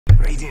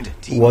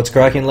What's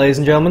cracking, ladies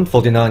and gentlemen?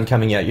 49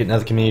 coming at you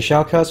another community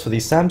shoutcast for the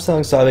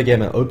Samsung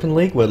Cybergamer Open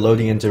League. We're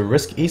loading into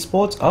Risk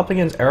Esports up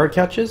against Error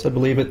Catchers. I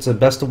believe it's a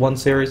best of one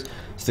series.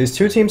 So these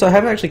two teams I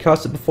haven't actually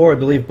casted before. I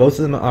believe both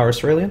of them are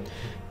Australian.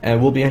 And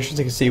it will be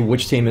interesting to see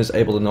which team is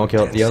able to knock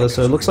out the other.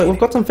 So it looks like we've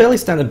got some fairly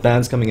standard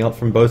bans coming up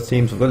from both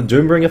teams. We've got a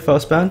Doombringer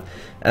first ban,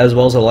 as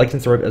well as a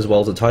Lycanthrope, as well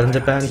as a Titan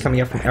ban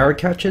coming up from Error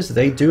Catchers.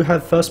 They do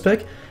have first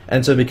pick,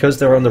 and so because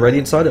they're on the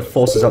Radiant side, it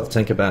forces out the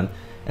Tinker ban.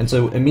 And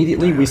so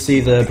immediately we see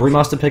the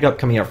Brewmaster pickup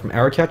coming out from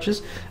Error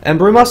Catchers. And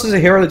Brewmaster is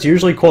a hero that's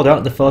usually called out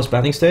at the first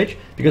banning stage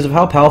because of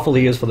how powerful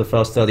he is for the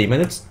first 30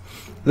 minutes.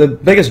 The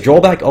biggest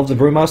drawback of the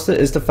Brewmaster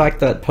is the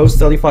fact that post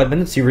 35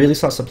 minutes he really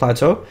starts to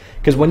plateau,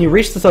 because when you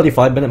reach the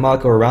 35-minute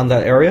mark or around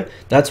that area,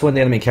 that's when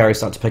the enemy carries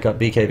start to pick up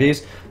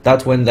BKBs.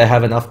 That's when they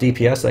have enough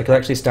DPS that could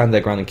actually stand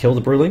their ground and kill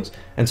the Brewlings,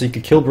 and so you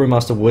could kill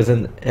Brewmaster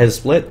within his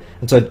split,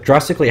 and so it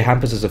drastically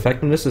hampers his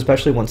effectiveness,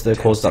 especially once their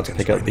cores start to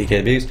pick up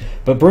BKBs.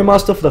 But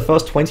Brewmaster for the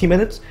first 20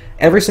 minutes,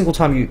 every single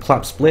time you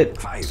clap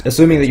split,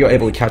 assuming that you're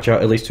able to catch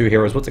out at least 2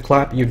 heroes with the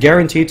clap, you're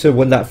guaranteed to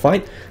win that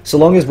fight, so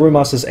long as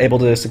Brewmaster is able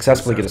to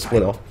successfully get a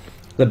split off.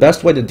 The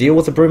best way to deal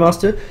with the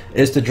Brewmaster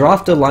is to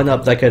draft a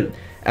lineup that could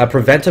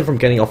prevent him from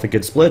getting off a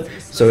good split.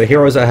 So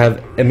heroes that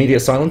have immediate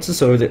silences,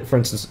 so that, for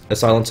instance, a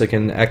silencer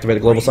can activate a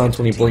global silence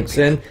when he blinks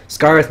in,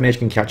 Skywrath Mage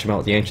can catch him out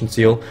with the Ancient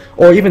Seal,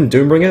 or even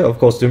Doombringer. Of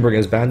course, Doombringer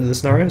is banned in this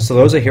scenario, so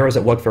those are heroes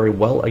that work very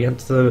well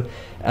against the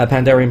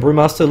Pandarian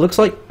Brewmaster. Looks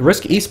like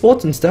Risk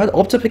Esports instead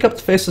opt to pick up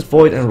the Faceless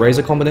Void and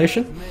Razor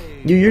combination.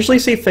 You usually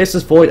see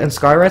Faceless Void and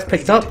Skywrath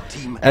picked up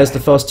as the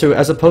first two,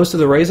 as opposed to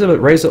the Razor, but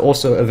Razor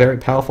also a very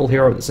powerful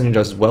hero that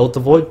synergizes well with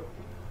the Void.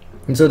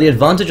 And so the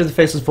advantage of the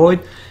Faceless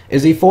Void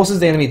is he forces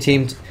the enemy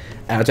team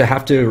to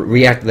have to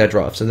react to their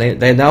drafts, and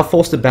they're now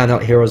forced to ban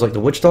out heroes like the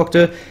Witch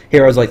Doctor,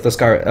 heroes like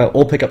the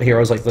or pick up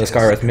heroes like the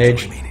Skywrath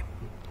Mage,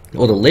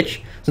 or the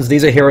Lich, since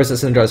these are heroes that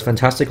synergize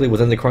fantastically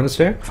within the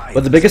Chronosphere.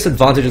 But the biggest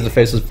advantage of the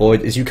Faceless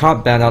Void is you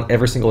can't ban out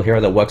every single hero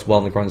that works well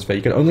in the Chronosphere.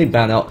 You can only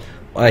ban out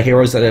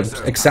heroes that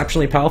are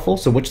exceptionally powerful,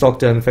 so Witch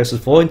Doctor and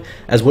Faceless Void,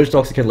 as Witch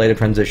Doctor can later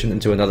transition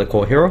into another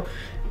core hero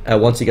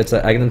once he gets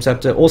that Aghanim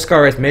Scepter, or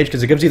Skywrath Mage,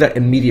 because it gives you that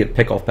immediate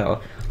pick-off power.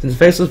 Since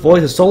Faceless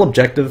Void, his sole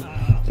objective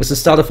is to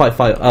start a fight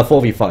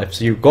 4v5.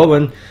 So you go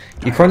in,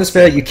 you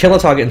Chronosphere, you kill a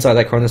target inside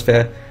that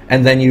Chronosphere,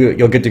 and then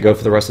you're good to go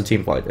for the rest of the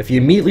team fight. If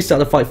you immediately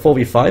start a fight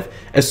 4v5,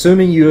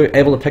 assuming you're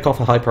able to pick off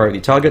a high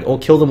priority target or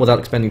kill them without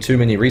expending too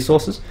many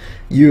resources,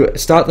 you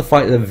start the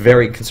fight at a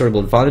very considerable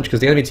advantage, because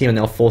the enemy team are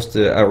now forced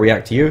to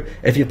react to you.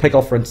 If you pick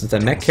off, for instance,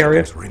 a mech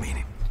carrier,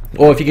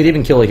 or if you could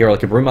even kill a hero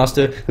like a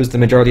Brewmaster, who's the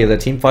majority of their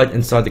team fight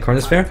inside the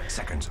Chronosphere,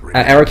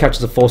 Error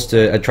Catchers are forced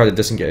to try to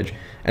disengage.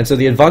 And so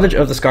the advantage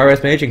of the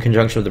Skywrath Mage in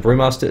conjunction with the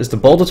Brewmaster is the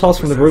Boulder Toss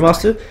from the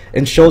Brewmaster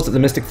ensures that the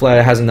Mystic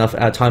Flare has enough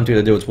time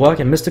to do its work,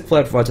 and Mystic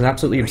Flare provides an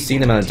absolutely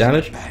obscene amount of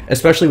damage,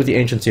 especially with the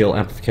Ancient Seal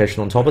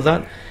amplification on top of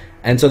that.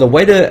 And so the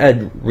way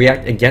to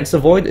react against the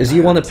Void is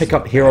you want to pick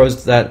up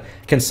heroes that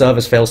can serve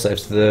as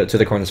failsafes to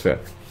the Chronosphere.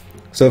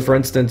 So for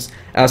instance,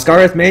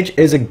 Skywrath Mage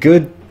is a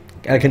good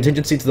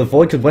contingency to the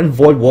Void, because when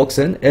Void walks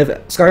in, if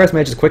Skywrath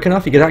Mage is quick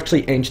enough, he can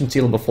actually Ancient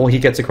Seal him before he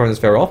gets a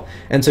Chronosphere off,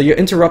 and so you're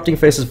interrupting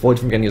Faceless Void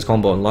from getting his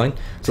combo online.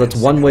 So that's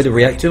one way to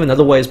react to.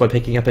 Another way is by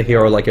picking up a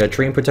hero like a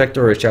Treant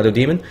Protector or a Shadow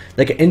Demon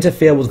that can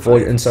interfere with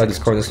Void inside his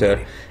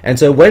Chronosphere. And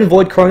so when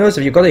Void chronos,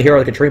 if you've got a hero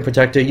like a Treant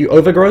Protector, you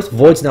overgrowth,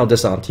 Void's now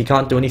disarmed. He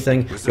can't do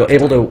anything. You're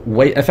able to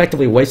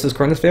effectively waste his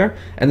Chronosphere,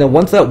 and then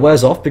once that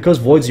wears off, because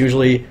Void's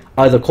usually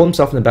either caught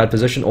himself in a bad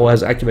position or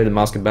has activated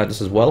Mask of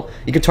Madness as well,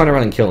 you can turn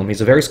around and kill him.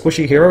 He's a very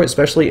squishy hero,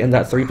 especially in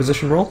that 3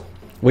 position role,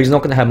 where he's not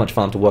going to have much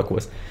farm to work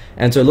with.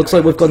 And so it looks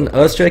like we've got an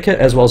Earthshaker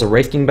as well as a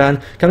Wraith King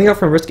ban coming up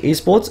from Risk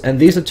Esports, and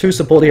these are two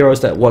support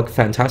heroes that work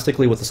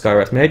fantastically with the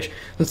Skywrath Mage.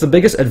 Since the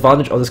biggest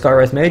advantage of the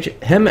Skywrath Mage,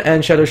 him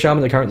and Shadow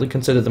Shaman are currently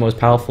considered the most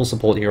powerful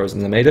support heroes in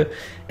the meta,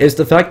 is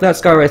the fact that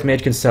Skywrath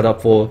Mage can set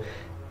up for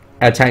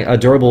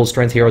durable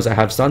strength heroes that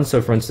have stun.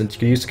 So for instance, you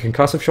could use a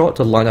Concussive Shot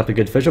to line up a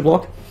good fissure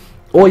block,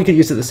 or you could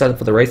use it to set up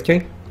for the Wraith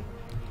King.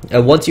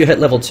 Once you hit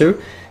level 2,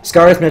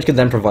 Skywrath Mage can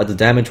then provide the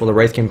damage, while the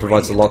Wraith King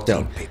provides the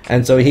lockdown.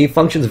 And so he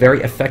functions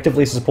very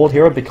effectively as a support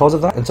hero because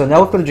of that. And so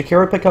now we've got a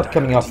Jakiro pickup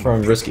coming up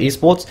from Risk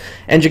Esports,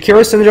 and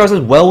Jakiro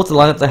synergizes well with the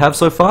lineup they have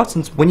so far,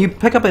 since when you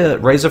pick up a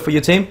Razor for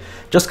your team,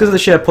 just because of the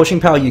sheer pushing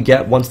power you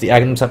get once the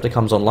Aghanim Scepter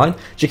comes online,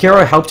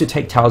 Jakiro helps you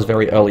take towers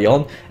very early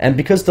on, and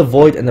because the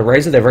Void and the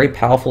Razor, they're very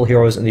powerful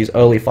heroes in these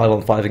early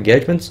 5-on-5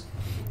 engagements,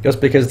 just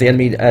because the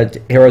enemy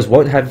heroes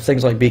won't have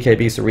things like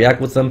BKBs to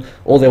react with them,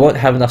 or they won't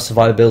have enough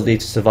survivability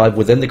to survive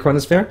within the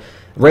Chronosphere.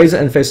 Razor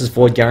and Faceless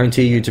Void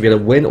guarantee you to be able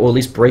to win, or at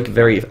least break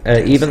very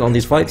even on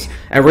these fights,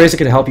 and Razor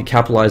can help you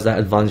capitalize that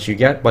advantage you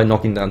get by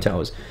knocking down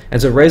towers.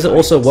 And so Razor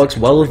also works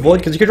well with Void,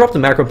 because you can drop the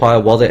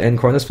Macropire while they're in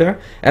Chronosphere,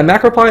 and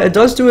Macropire, it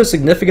does do a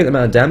significant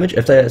amount of damage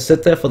if they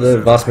sit there for the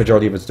vast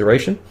majority of its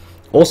duration.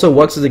 Also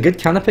works as a good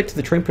counterpick to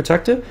the Treant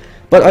Protector,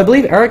 but I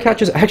believe Error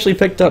Catchers actually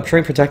picked up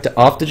Treant Protector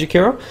after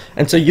Jakiro,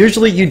 and so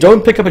usually you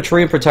don't pick up a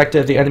Treant Protector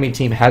if the enemy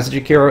team has a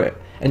Jakiro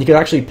and you can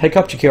actually pick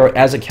up Jakiro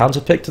as a counter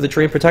pick to the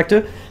Treant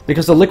Protector,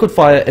 because the Liquid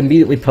Fire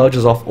immediately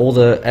purges off all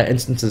the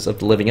instances of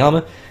the Living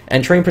Armor,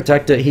 and Treant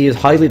Protector, he is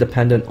highly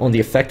dependent on the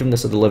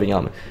effectiveness of the Living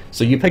Armor.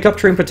 So you pick up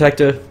Treant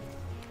Protector,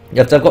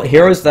 if they've got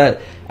heroes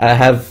that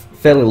have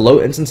fairly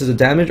low instances of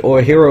damage, or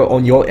a hero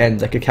on your end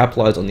that could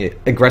capitalize on the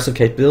aggressive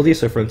capability,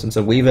 so for instance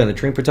a Weaver and a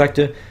Treant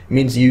Protector,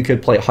 means you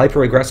could play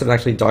hyper aggressive and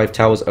actually dive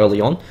towers early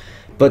on.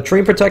 But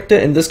Treant Protector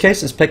in this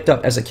case is picked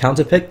up as a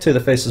counter pick to the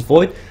Faceless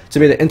Void to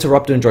be the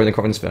interrupter and join the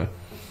Chronosphere.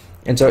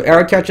 And so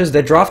Arrow Catchers,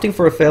 they're drafting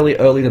for a fairly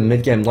early to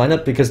mid-game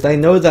lineup because they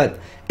know that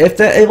if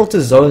they're able to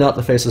zone out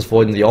the Faceless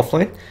Void in the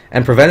offlane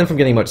and prevent him from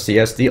getting much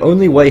CS, the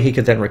only way he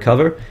could then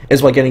recover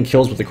is by getting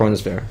kills with the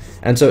Chronosphere.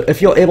 And so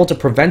if you're able to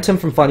prevent him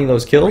from finding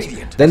those kills,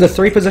 then the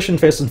 3-position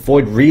Faceless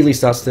Void really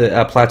starts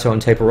to plateau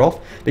and taper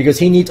off, because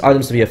he needs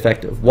items to be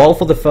effective. While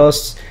for the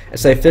first,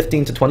 say,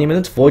 15 to 20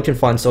 minutes, Void can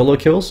find solo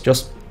kills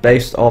just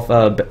based off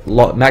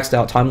maxed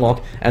out time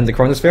lock and the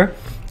Chronosphere.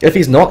 If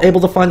he's not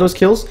able to find those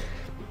kills,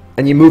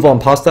 and you move on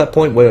past that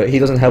point where he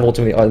doesn't have all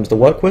too many items to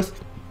work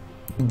with,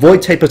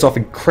 Void tapers off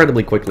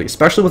incredibly quickly,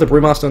 especially with the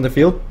Brewmaster in the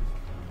field.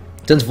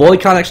 Since Void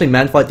can't actually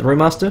man-fight the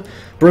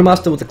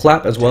Brewmaster with the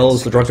Clap as well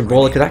as the Drunken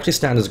Brawler could actually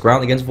stand his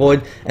ground against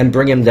Void and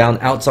bring him down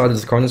outside of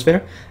the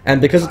Chronosphere.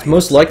 And because it's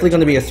most likely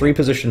going to be a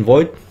 3-position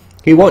Void,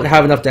 he won't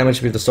have enough damage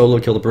to be able to solo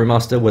kill the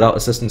Brewmaster without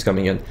assistance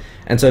coming in.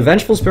 And so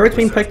Vengeful Spirit's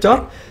being picked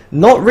up.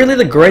 Not really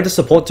the greatest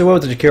support duo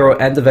with the Jakiro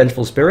and the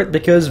Vengeful Spirit,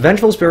 because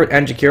Vengeful Spirit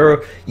and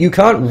Jakiro, you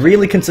can't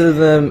really consider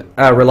them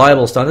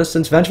reliable stunners,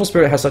 since Vengeful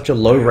Spirit has such a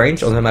low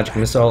range on her magic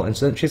missile, and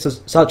since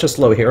she's such a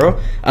slow hero,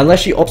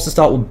 unless she opts to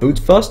start with boots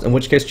first, in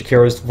which case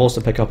Jakiro is forced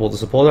to pick up all the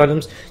support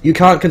items, you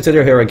can't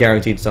consider her a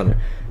guaranteed stunner.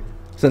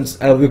 Since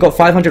we've got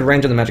 500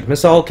 range on the magic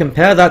missile,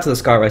 compare that to the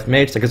Skywrath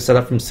Mage that could set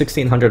up from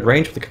 1600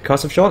 range with the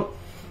concussive shot.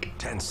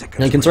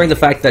 And considering the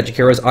fact that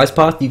Jakiro's Ice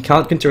Path, you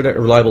can't consider it a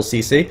reliable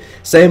CC,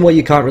 same way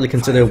you can't really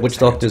consider Witch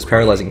Doctor's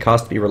Paralyzing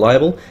Cast to be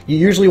reliable, you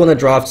usually want to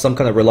draft some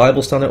kind of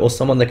reliable stunner or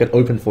someone that could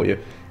open for you.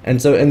 And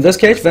so in this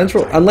case,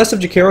 Vengeful, unless if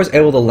Jakiro is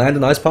able to land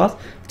an Ice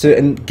Path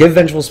to give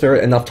Vengeful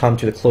Spirit enough time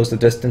to close the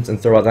distance and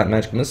throw out that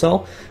magic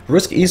missile,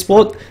 Risk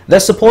Esports,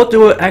 their support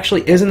duo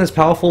actually isn't as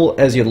powerful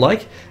as you'd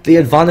like. The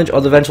advantage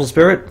of the Vengeful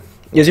Spirit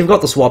is you've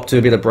got the swap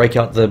to be able to break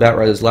out the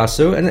Batrider's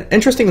Lasso, and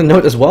interesting to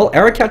note as well,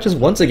 Arrow Catchers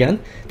once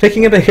again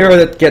picking up a hero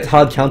that gets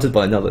hard countered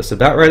by another. So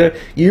Batrider,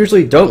 you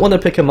usually don't want to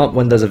pick him up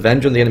when there's a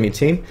Venge on the enemy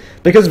team,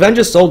 because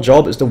Venge's sole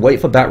job is to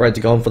wait for Batrider to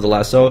go in for the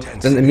Lasso,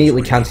 then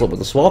immediately cancel it with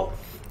the swap.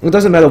 It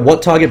doesn't matter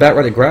what target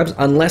Batrider grabs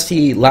unless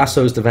he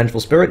lassos the Vengeful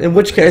Spirit, in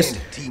which case,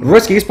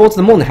 Risk Esports,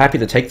 they're more than happy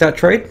to take that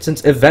trade,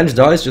 since if Venge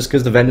dies just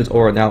because the Venge's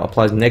aura now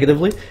applies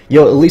negatively,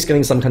 you're at least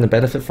getting some kind of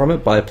benefit from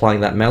it by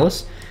applying that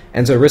Malice.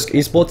 And so Risk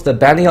Esports, they're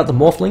banning out the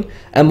Morphling,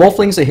 and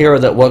Morphling's a hero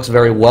that works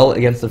very well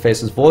against the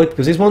Faceless Void,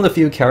 because he's one of the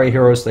few carry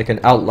heroes that can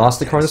outlast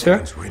the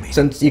Chronosphere,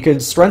 since you can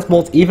Strength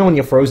Morph even when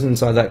you're frozen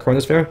inside that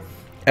Chronosphere.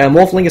 And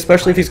Morphling,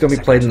 especially if he's going to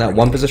be played in that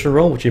 1-position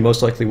role, which he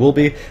most likely will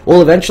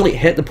eventually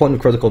hit the point of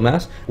critical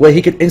mass, where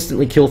he could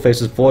instantly kill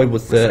Faceless Void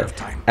with the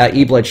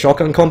E-Blade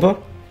Shotgun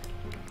combo,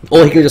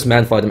 or he could just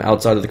man-fight him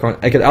outside of the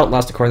Chronosphere. He could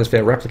outlast the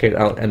Chronosphere, replicate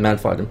out, and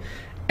man-fight him.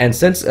 And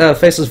since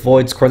Faceless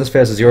Void's Chronosphere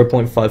has a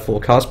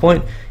 0.54 cast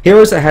point,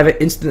 heroes that have an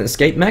instant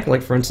escape mech,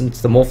 like for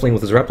instance the Morphling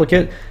with his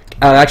replicate,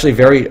 are actually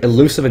very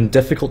elusive and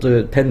difficult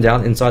to pin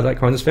down inside that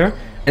Chronosphere.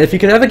 And if you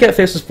can ever get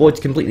Faceless Void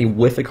to completely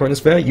whiff a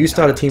Chronosphere, you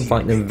start a team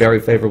fight in a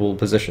very favorable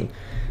position.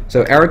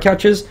 So Arrow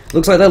Catchers,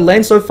 looks like their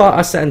lanes so far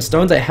are set in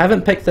stone. They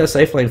haven't picked their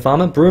safe lane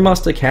farmer.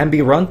 Brewmaster can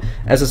be run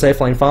as a safe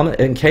lane farmer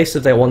in case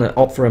if they want to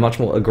opt for a much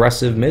more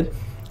aggressive mid.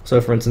 So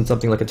for instance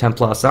something like a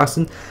Templar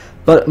Assassin.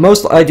 But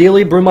most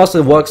ideally,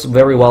 Brewmaster works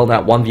very well in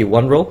that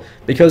 1v1 role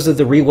because of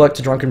the rework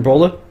to Drunken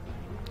Brawler.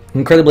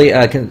 Incredibly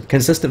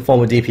consistent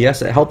form of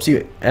DPS, it helps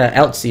you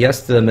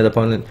out-CS the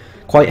mid-opponent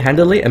quite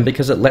handily, and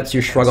because it lets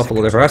you shrug off a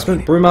lot of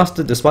harassment,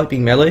 Brewmaster, despite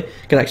being melee,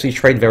 can actually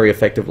trade very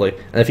effectively.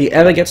 And if he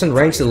ever gets in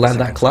range to land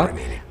that clap,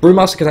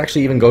 Brewmaster can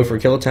actually even go for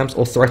kill attempts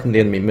or threaten the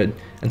enemy mid.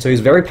 And so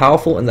he's very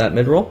powerful in that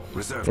mid role.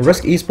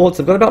 Risk Esports,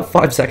 they've got about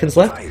 5 seconds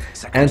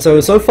left. And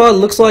so far it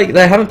looks like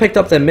they haven't picked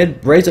up their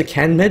mid. Razor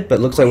can mid, but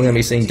it looks like we're going to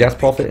be seeing Death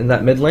Prophet in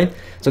that mid lane.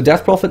 So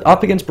Death Prophet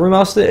up against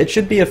Brewmaster, it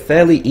should be a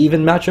fairly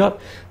even matchup.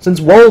 Since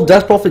while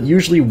Death Prophet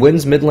usually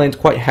wins mid lanes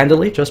quite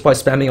handily just by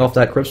spamming off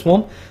that Crypt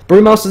Swarm,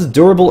 Brewmaster's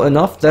durable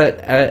enough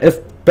that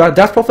if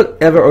Death Prophet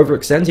ever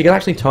overextends, he can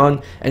actually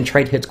turn and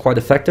trade hits quite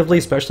effectively,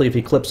 especially if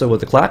he clips her with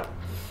the clap.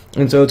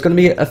 And so it's going to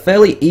be a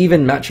fairly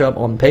even matchup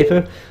on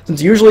paper,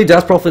 since usually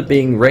Death Prophet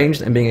being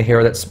ranged and being a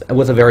hero that's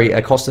with a very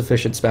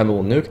cost-efficient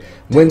spammable nuke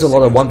wins a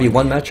lot of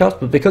 1v1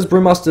 matchups, but because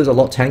Brewmaster is a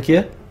lot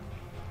tankier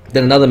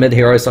than another mid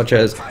hero such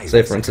as,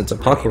 say for instance, a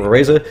Puck or a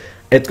Razor,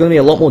 it's going to be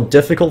a lot more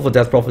difficult for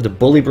Death Prophet to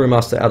bully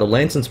Brewmaster out of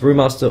lane, since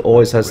Brewmaster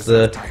always has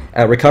the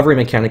recovery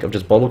mechanic of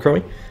just bottle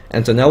crowing.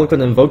 And so now we've got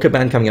an Invoker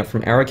ban coming up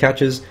from Arrow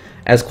Catchers,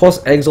 as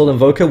Quas Exiled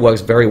Invoker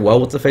works very well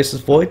with the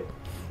Faceless Void.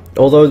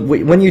 Although,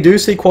 when you do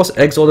see Quas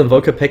Exiled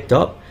Invoker picked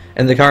up,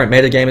 in the current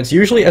meta game, it's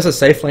usually as a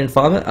safe lane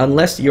farmer,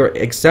 unless you're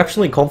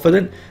exceptionally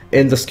confident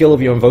in the skill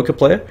of your Invoker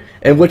player,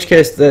 in which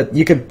case that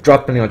you could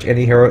drop pretty much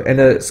any hero. In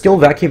a skill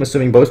vacuum,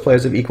 assuming both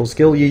players have equal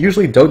skill, you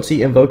usually don't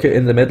see Invoker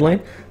in the mid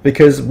lane,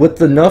 because with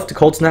the nerf to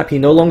Cold Snap, he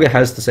no longer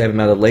has the same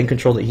amount of lane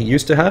control that he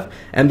used to have,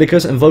 and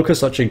because Invoker is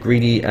such a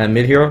greedy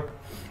mid hero,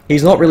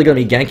 he's not really going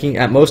to be ganking.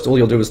 At most, all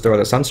you'll do is throw out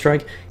a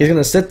Sunstrike. He's going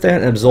to sit there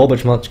and absorb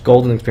as much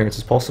golden experience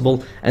as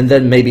possible, and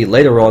then maybe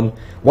later on,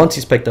 once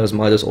he's picked up his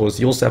Midas or his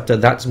Yule Scepter,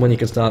 that's when you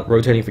can start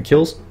rotating for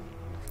kills.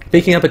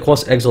 Picking up a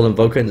Cross Exile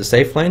Invoker in the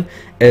safe lane,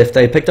 if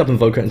they picked up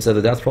Invoker instead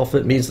of Death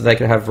Prophet, means that they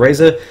can have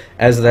Razor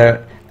as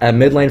their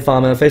mid lane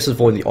farmer, faces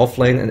Void in the off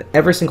lane, and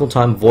every single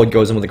time Void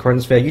goes in with a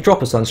Chronosphere, you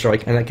drop a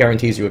Sunstrike, and that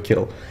guarantees you a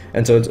kill.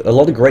 And so it's a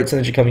lot of great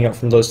synergy coming up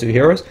from those two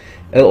heroes.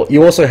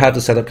 You also have the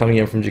setup coming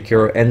in from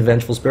Jakiro and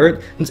Vengeful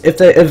Spirit. If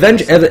the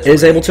Avenge ever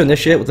is able to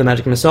initiate with the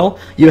Magic Missile,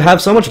 you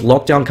have so much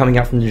lockdown coming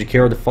out from the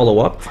Jakiro to follow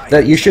up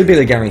that you should be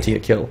able to guarantee a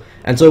kill.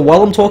 And so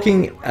while I'm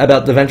talking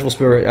about the Vengeful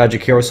Spirit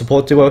Jakiro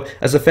support duo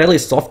as a fairly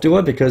soft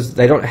duo because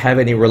they don't have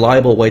any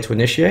reliable way to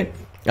initiate,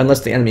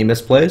 unless the enemy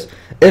misplays,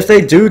 if they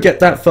do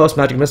get that first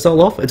Magic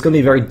Missile off, it's going to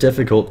be very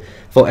difficult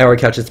for arrow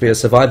catchers to be able to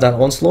survive that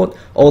onslaught,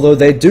 although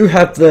they do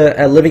have the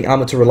living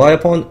armor to rely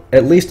upon,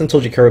 at least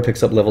until Jakiro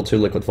picks up level 2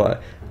 Liquid Fire,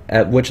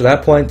 at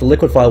that point the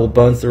Liquid Fire will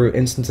burn through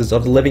instances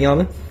of the living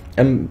armor,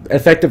 and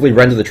effectively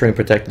render the Treant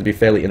Protector to be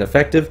fairly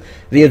ineffective.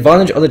 The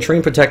advantage of the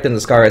Treant Protector and the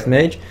Skywrath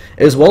Mage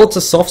is, while it's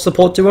a soft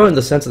support duo in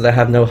the sense that they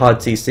have no hard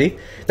CC,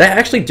 they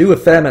actually do a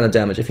fair amount of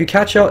damage. If you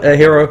catch out a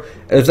hero,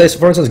 if they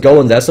for instance go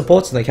on their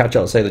supports and they catch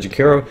out, say, the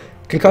Jakiro,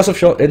 Concussive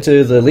Shot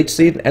into the Leech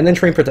Seed, and then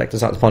Treant Protector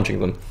starts punching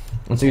them.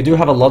 And so you do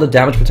have a lot of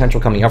damage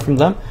potential coming up from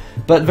them,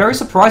 but very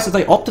surprised that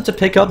they opted to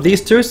pick up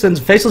these two, since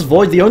Faceless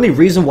Void, the only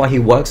reason why he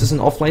works as an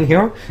offlane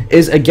hero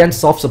is against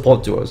soft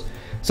support duos.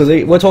 So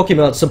we're talking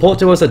about support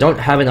duos that don't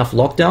have enough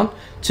lockdown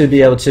to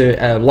be able to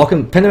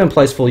pin them in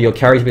place for your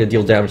carry to be able to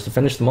deal damage to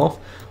finish them off,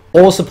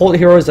 or support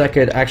heroes that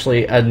could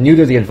actually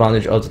neuter the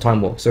advantage of the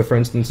Time Walk. So for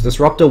instance,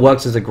 Disruptor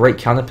works as a great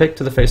counter pick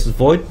to the Faceless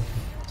Void,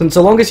 and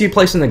so long as you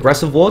place an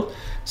aggressive ward,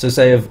 so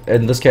say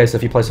in this case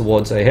if you place a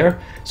ward say here,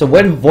 so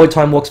when Void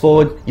Time Walks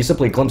forward, you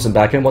simply glimpse him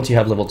back in. Once you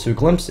have level 2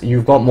 glimpse,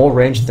 you've got more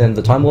range than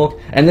the Time Walk,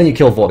 and then you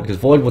kill Void, because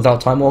Void without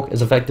Time Walk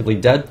is effectively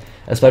dead,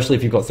 especially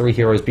if you've got 3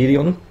 heroes beating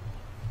on him.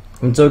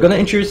 And so we're going to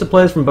introduce the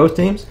players from both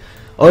teams.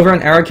 Over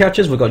on arrow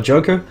catchers, we've got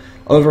Joker.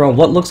 Over on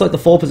what looks like the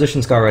 4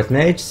 position Skywrath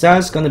Mage,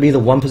 Saz going to be the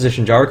 1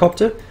 position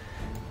Gyrocopter.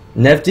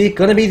 Nevdi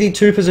going to be the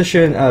 2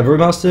 position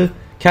Brewmaster.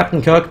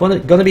 Captain Kirk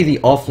going to be the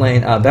off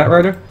lane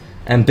Batrider.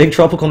 And Big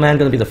Tropical Man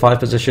going to be the 5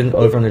 position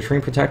over on the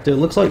Treant Protector.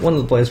 Looks like one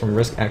of the players from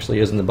Risk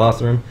actually is in the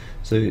bathroom,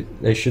 so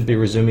they should be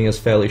resuming us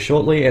fairly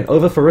shortly. And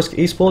over for Risk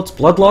Esports,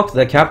 Bloodlock,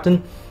 their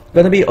captain,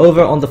 going to be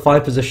over on the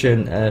 5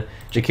 position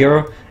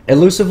Jakiro.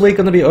 Elusively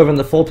going to be over in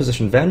the 4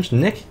 position Venge.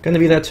 Nick going to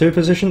be their 2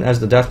 position as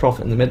the Death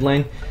Prophet in the mid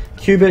lane.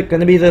 Cubit going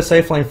to be their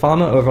safe lane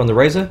farmer over on the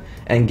Razor.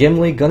 And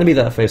Gimli going to be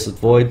that Faceless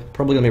Void,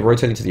 probably going to be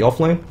rotating to the off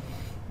lane.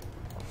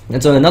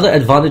 And so another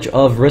advantage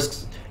of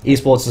Risk's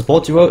Esports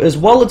support duo is,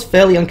 while it's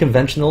fairly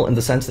unconventional in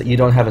the sense that you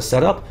don't have a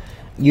setup,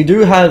 you do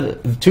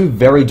have 2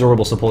 very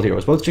durable support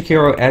heroes, both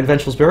Jakiro and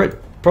Vengeful Spirit.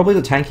 Probably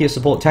the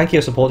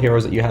tankier support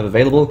heroes that you have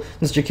available,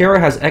 since Jakiro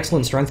has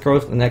excellent strength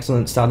growth and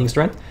excellent starting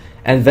strength,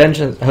 and Venge,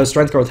 her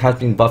strength growth has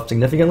been buffed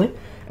significantly.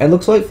 And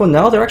looks like for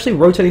now they're actually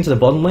rotating to the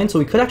bottom lane, so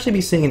we could actually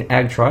be seeing an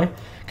ag try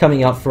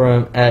coming up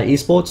from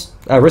Risk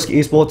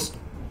Esports.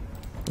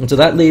 And so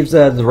that leaves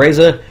the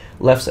Razor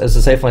left as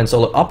the safe lane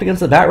solo up against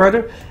the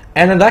Batrider.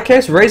 And in that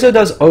case, Razor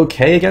does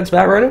okay against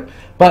Batrider,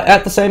 but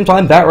at the same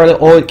time,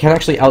 Batrider can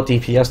actually out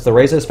DPS the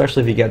Razor,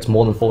 especially if he gets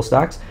more than 4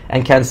 stacks,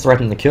 and can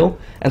threaten the kill.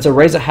 And so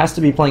Razor has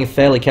to be playing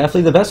fairly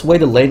carefully. The best way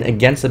to lane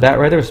against the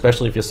Batrider,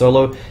 especially if you're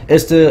solo,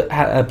 is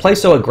to play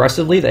so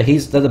aggressively that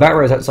the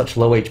Batrider is at such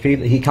low HP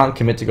that he can't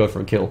commit to go for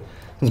a kill.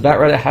 Since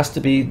Batrider has to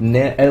be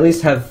at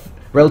least have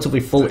relatively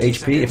full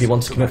HP if he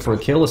wants to commit for a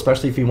kill,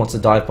 especially if he wants to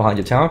dive behind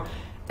your tower.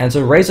 And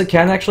so Razor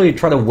can actually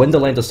try to win the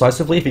lane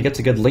decisively if he gets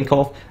a good link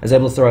off, and is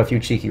able to throw a few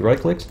cheeky right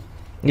clicks.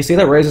 You see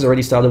that Razor's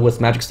already started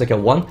with Magic Stick at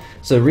 1,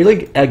 so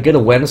really a good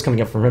awareness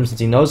coming up from him, since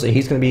he knows that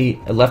he's going to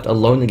be left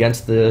alone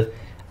against the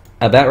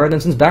Batrider,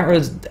 and since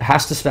Batrider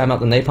has to spam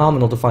out the Napalm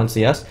in order to find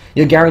CS,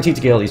 you're guaranteed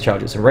to get all these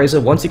charges. And Razor,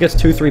 once he gets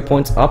 2-3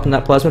 points up in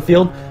that plasma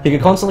field, he can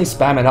constantly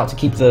spam it out to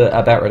keep the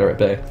Batrider at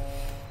bay.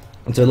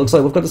 And so it looks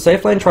like we've got the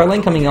safe lane, tri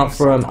lane coming out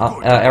from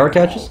arrow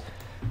catchers.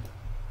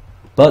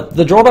 But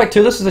the drawback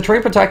to this is the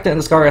Treant Protector and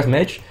the Skywrath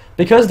Mage,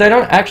 because they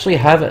don't actually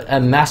have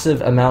a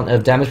massive amount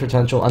of damage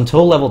potential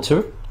until level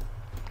 2.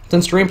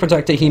 Since Treant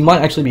Protector, he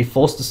might actually be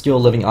forced to steal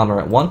Living Armor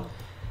at 1,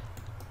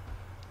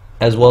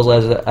 as well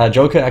as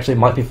Joker actually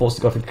might be forced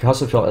to go for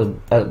Concussive Shot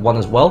at 1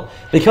 as well.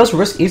 Because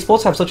Risk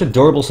Esports have such a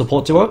durable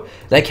support duo,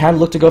 they can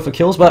look to go for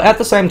kills, but at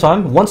the same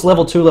time, once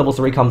level 2, level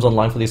 3 comes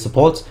online for these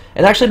supports,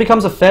 it actually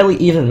becomes a fairly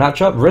even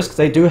matchup. Risk,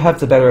 they do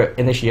have the better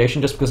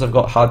initiation just because they've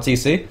got hard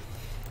CC.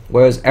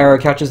 Whereas arrow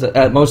catchers,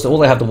 at most, all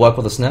they have to work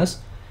with is snares.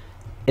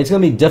 It's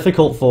going to be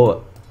difficult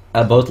for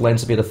both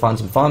lanes to be able to find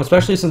some farm,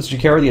 especially since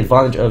Jakiro, the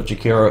advantage of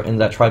Jakiro in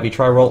that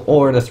try-v-try role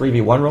or in a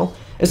 3v1 role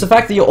is the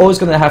fact that you're always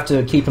going to have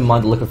to keep in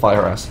mind the liquefy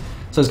harass.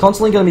 So he's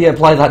constantly going to be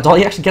applying that dot.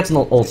 He actually gets in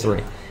all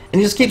three. And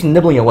he just keeps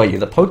nibbling away at you.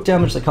 The poke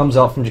damage that comes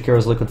out from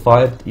Jakiro's liquid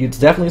fire, it's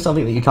definitely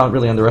something that you can't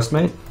really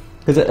underestimate,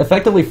 because it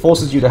effectively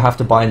forces you to have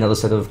to buy another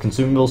set of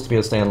consumables to be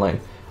able to stay in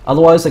lane.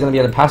 Otherwise, they're going to be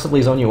able to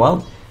passively zone you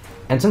out.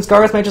 And since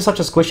Skywrath Mage is such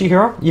a squishy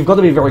hero, you've got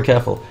to be very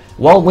careful.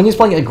 While when he's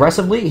playing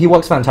aggressively, he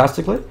works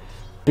fantastically,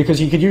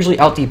 because you could usually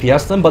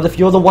out-DPS them, but if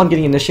you're the one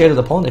getting initiated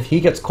upon, if he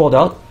gets caught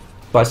out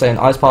by, say, an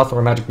Ice Path or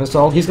a Magic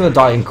Missile, he's going to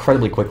die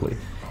incredibly quickly,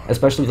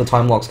 especially with the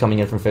time locks coming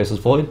in from Faceless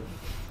Void.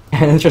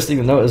 And interesting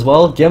to note as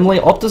well, Gimli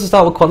opts to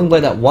start with Quelling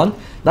Blade at 1.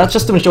 That's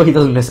just to ensure he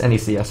doesn't miss any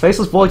CS.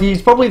 Faceless Void,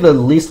 he's probably the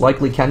least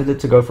likely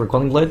candidate to go for a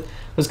Quelling Blade,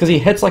 just because he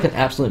hits like an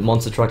absolute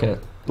monster truck at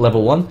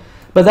level 1.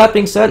 But that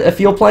being said, if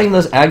you're playing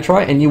this Ag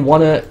Try and you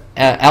want to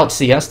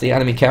out-CS the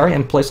enemy carry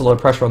and place a lot of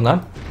pressure on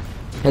them,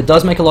 it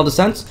does make a lot of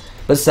sense.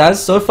 But Saz,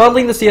 so far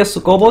leading the CS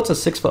scoreboard to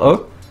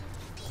 6-0,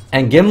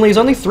 and Gimli's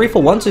only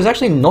 3-for-1, so he's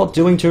actually not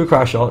doing too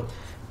crash out.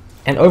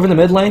 And over in the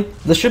mid lane,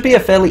 this should be a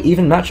fairly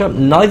even matchup.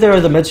 Neither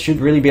of the mids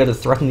should really be able to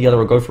threaten the other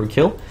or go for a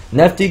kill.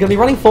 Nefty going to be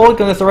running forward,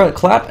 going to throw out a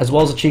clap, as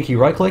well as a cheeky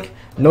right click.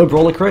 No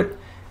brawler crit.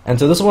 And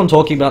so this is what I'm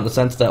talking about in the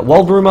sense that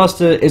while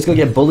Brewmaster is going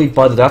to get bullied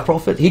by the Death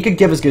Prophet, he could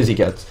give as good as he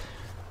gets.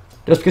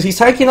 Just because he's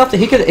tanky enough that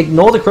he could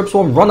ignore the Crypt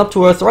Swarm, run up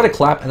to her, throw out a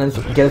clap, and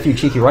then get a few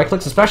cheeky right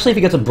clicks, especially if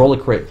he gets a brawler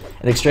crit.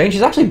 In exchange,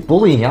 he's actually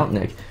bullying out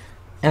Nick.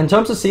 And in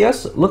terms of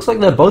CS, looks like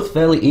they're both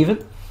fairly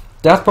even.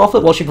 Death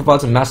Prophet, while she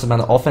provides a massive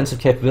amount of offensive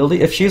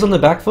capability, if she's on the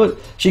back foot,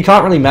 she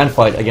can't really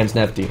man-fight against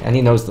Nefty, and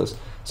he knows this.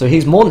 So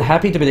he's more than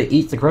happy to be able to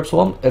eat the Crypt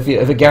Swarm if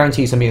it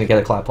guarantees him to get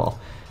a clap off.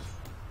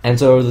 And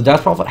so the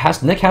Death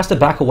Prophet Nick has to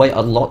back away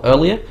a lot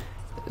earlier,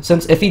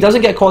 since if he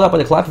doesn't get caught up by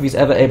the clap, if he's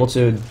ever able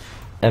to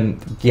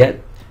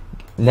get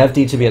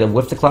Nefty to be able to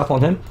whiff the clap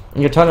on him,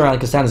 and you turn around and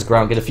can stand his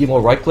ground, get a few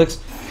more right clicks,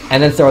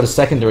 and then throw out a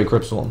secondary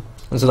Crypt Swarm.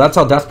 And so that's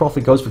how Death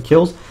Prophet goes for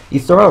kills. You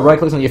throw out right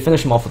clicks and you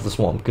finish him off with the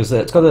Swarm, because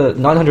it's got a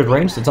 900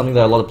 range, so it's something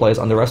that a lot of players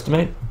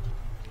underestimate.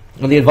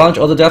 And the advantage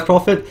of the Death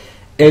Prophet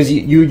is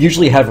you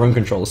usually have room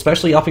control,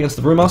 especially up against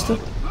the Brewmaster.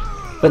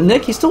 But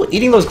Nick, he's still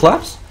eating those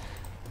claps.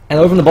 And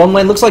over in the bottom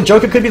lane, looks like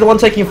Joker could be the one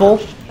taking a fall.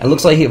 And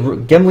looks like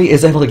Gimli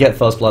is able to get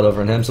first blood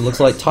over on him, so it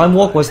looks like Time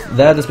Walk was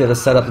there to be able to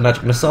set up the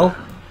Magic Missile.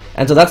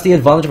 And so that's the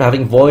advantage of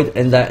having Void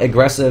in that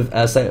aggressive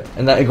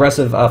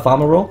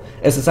farmer role,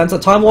 is the sense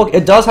that Time Walk,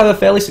 it does have a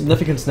fairly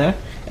significant snare,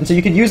 and so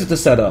you can use it to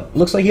set up.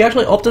 Looks like he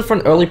actually opted for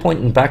an early point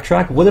in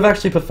Backtrack, would have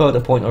actually preferred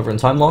a point over in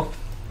Time Lock.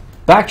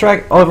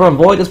 Backtrack over on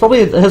Void is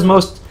probably his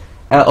most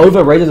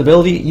overrated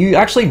ability. You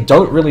actually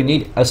don't really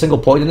need a single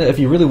point in it. If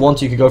you really want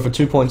to, you could go for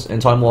 2 points in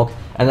Time Walk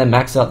and then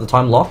max out the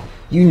Time Lock.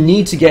 You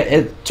need to get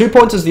it. 2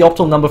 points is the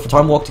optimal number for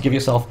Time Walk to give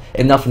yourself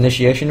enough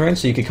initiation range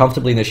so you can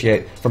comfortably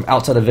initiate from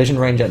outside of vision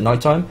range at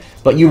nighttime.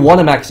 But you want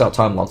to max out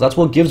Time Lock. That's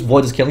what gives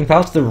Void his killing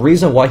power. It's the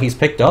reason why he's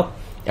picked up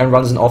and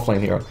runs an offlane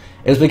hero.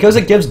 Is because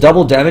it gives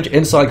double damage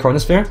inside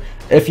Chronosphere.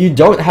 If you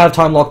don't have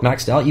Time Lock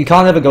maxed out, you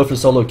can't ever go for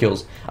solo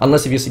kills,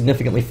 unless if you're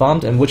significantly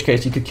farmed, in which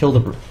case you could kill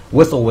the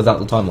with or without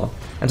the Time Lock.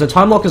 And so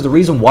Time Lock is the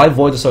reason why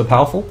Void is so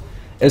powerful,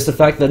 is the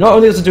fact that not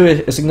only does it do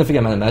a significant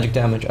amount of magic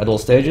damage at all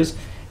stages,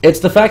 it's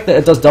the fact that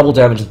it does double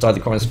damage inside the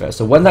Chronosphere.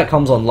 So when that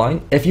comes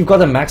online, if you've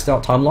got a maxed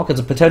out Time Lock, it's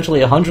a potentially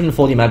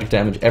 140 magic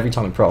damage every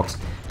time it procs.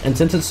 And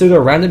since it's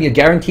pseudo-random, you're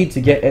guaranteed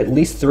to get at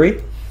least 3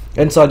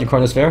 inside your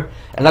Chronosphere,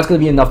 and that's going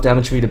to be enough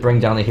damage for you to bring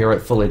down a hero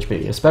at full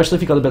HP, especially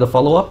if you've got a bit of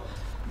follow-up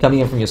coming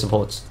in from your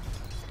supports.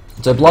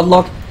 So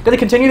Bloodlock, going to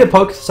continue to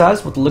poke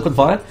Saz with the Liquid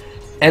Fire,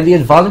 and the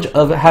advantage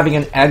of having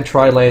an Ag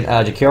Tri-Lane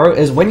Jakiro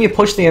is when you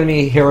push the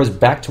enemy heroes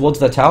back towards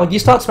their tower, you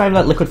start spamming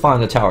that Liquid Fire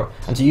on the tower,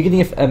 and so you're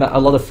getting a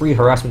lot of free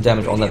harassment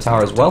damage on that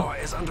tower as well,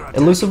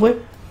 elusively.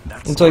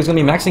 And so he's going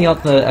to be maxing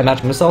out the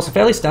Magic Missile, so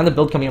fairly standard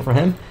build coming up from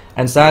him,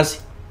 and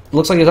Saz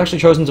looks like he's actually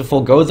chosen to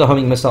forego the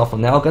Homing Missile for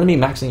now, going to be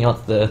maxing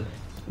out the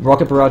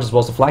Rocket Barrage as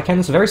well as the Flat Cannon.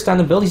 It's a very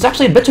standard build. He's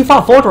actually a bit too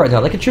far forward right now.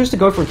 They could choose to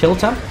go for a kill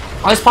attempt.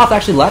 Ice Path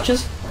actually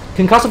latches.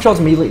 Concussive Shot's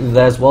immediately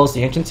there as well as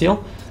the Ancient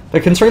Seal.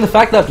 But considering the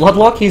fact that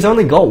Bloodlock, he's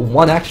only got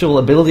one actual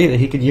ability that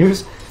he could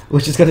use,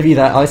 which is going to be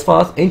that Ice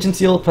Path. Ancient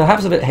Seal,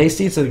 perhaps a bit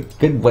hasty. It's a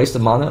good waste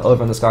of mana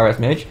over on the Skywrath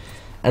Mage.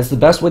 And it's the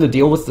best way to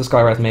deal with the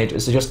Skywrath Mage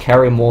is to just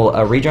carry more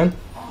regen.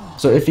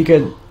 So if you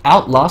could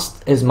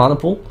outlast his mana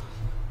pool,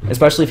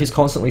 especially if he's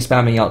constantly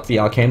spamming out the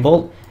Arcane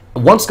Bolt,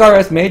 once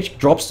Skywrath Mage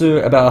drops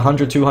to about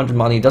 100-200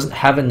 money, he doesn't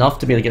have enough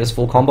to be able to get his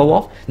full combo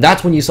off,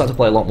 that's when you start to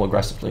play a lot more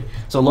aggressively.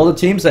 So a lot of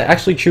teams, they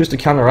actually choose to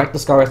counteract the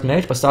Skywrath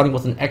Mage by starting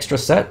with an extra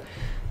set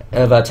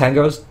of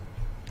tangos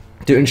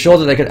to ensure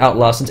that they can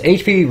outlast, since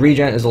HP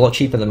regen is a lot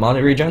cheaper than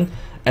mana regen,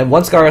 and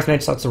once Skywrath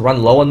Mage starts to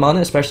run low on mana,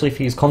 especially if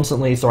he's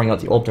constantly throwing out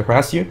the orb to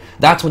harass you,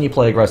 that's when you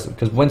play aggressive,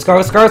 because when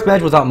Skywrath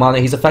Mage without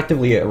mana, he's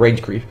effectively a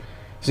range creep.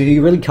 So he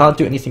really can't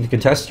do anything to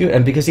contest you,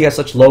 and because he has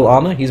such low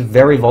armor, he's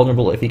very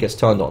vulnerable if he gets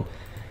turned on.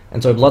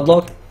 And so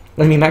Bloodlock,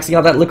 I mean, maxing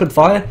out that Liquid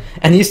Fire,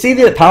 and you see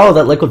the power of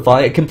that Liquid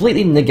Fire. It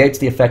completely negates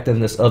the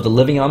effectiveness of the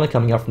Living Armor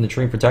coming up from the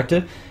Treant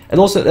Protector, and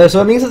also,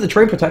 so it means that the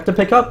Treant Protector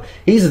pickup,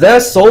 he's there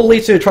solely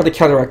to try to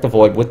counteract the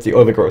Void with the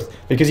Overgrowth,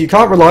 because you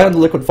can't rely on the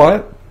Liquid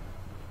Fire,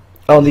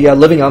 on the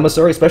Living Armor,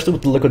 sorry, especially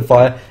with the Liquid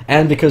Fire,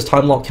 and because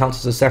Time Lock counts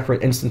as a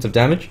separate instance of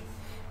damage.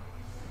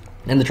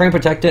 And the Treant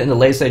Protector in the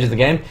late stage of the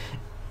game,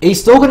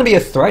 he's still going to be a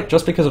threat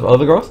just because of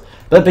Overgrowth,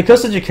 but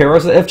because of Jakiro,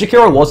 if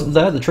Jakiro wasn't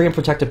there, the Treant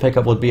Protector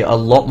pickup would be a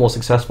lot more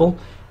successful,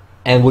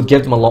 and would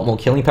give them a lot more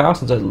killing power,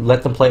 since it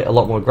let them play a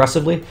lot more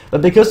aggressively.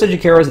 But because the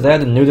Jakiro is there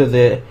to neuter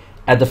the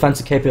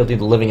defensive capability of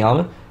the Living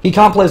Armor, he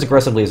can't play as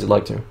aggressively as he'd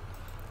like to.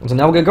 And so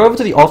now we're going to go over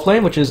to the off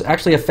lane, which is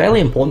actually a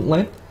fairly important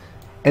lane,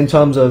 in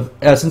terms of,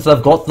 since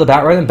they've got the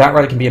Bat Rider, and Bat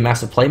Rider can be a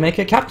massive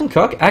playmaker. Captain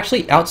Kirk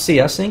actually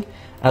out-CSing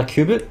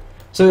Cubit.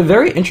 So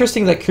very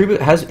interesting that Cubit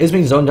is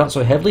being zoned out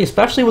so heavily,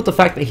 especially with the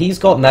fact that he's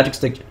got Magic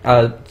Stick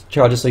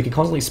charges, so he can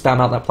constantly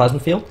spam out that Plasma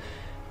Field.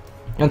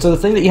 And so the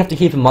thing that you have to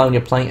keep in mind when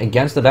you're playing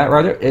against the Bat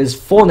Rider is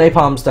 4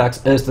 Napalm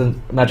stacks is the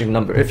magic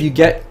number. If you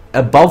get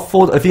above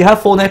 4, if you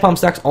have 4 Napalm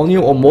stacks on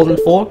you or more than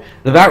 4,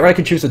 the Bat Rider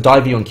can choose to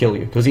dive you and kill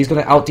you, because he's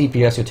going to out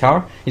DPS your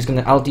tower, he's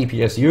going to out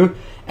DPS you,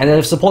 and then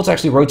if support's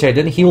actually rotated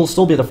in, he will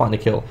still be able to find a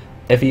kill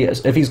if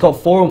he's got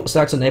 4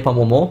 stacks of Napalm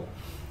or more.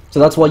 So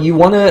that's why you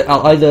want to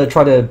either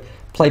try to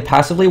play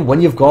passively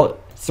when you've got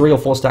 3 or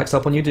 4 stacks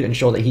up on you to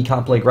ensure that he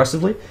can't play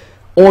aggressively,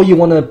 or you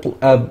want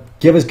to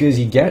give as good as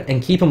you get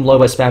and keep him low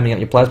by spamming out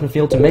your Plasma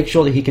Field to make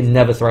sure that he can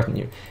never threaten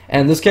you.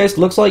 And in this case,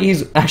 looks like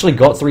he's actually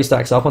got 3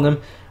 stacks up on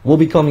him. Will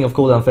be coming off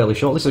cooldown fairly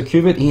shortly, so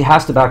Cubit, he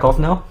has to back off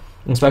now,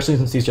 especially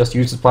since he's just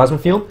used his Plasma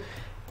Field.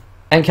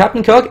 And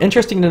Captain Kirk,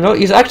 interesting to note,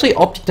 he's actually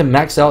opted to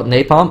max out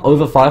Napalm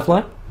over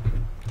Firefly.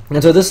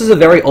 And so this is a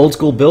very old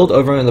school build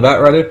over in the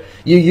Bat Rider.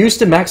 You used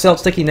to max out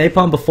Sticky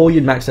Napalm before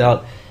you'd max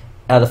out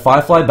the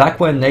Firefly, back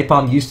when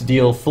Napalm used to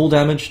deal full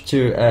damage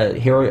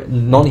to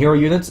non-hero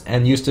units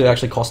and used to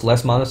actually cost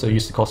less mana, so it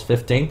used to cost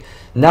 15.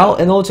 Now,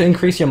 in order to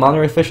increase your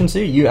mana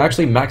efficiency, you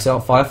actually max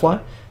out Firefly,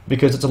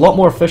 because it's a lot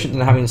more efficient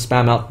than having to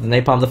spam out the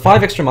Napalm. The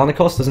 5 extra mana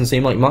cost doesn't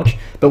seem like much,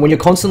 but when you're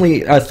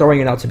constantly throwing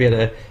it out to be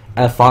able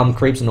to farm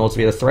creeps in order to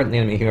be able to threaten the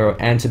enemy hero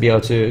and to be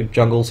able to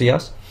jungle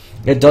CS,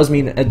 it does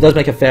make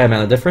a fair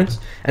amount of difference.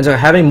 And so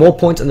having more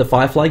points in the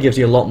Firefly gives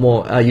you a lot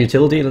more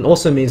utility, and it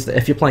also means that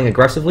if you're playing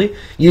aggressively,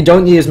 you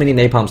don't need as many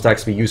Napalm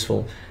stacks to be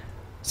useful.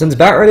 Since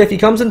Bat Rider, if he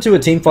comes into a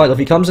team fight, or if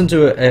he comes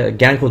into a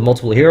gank with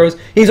multiple heroes,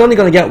 he's only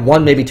going to get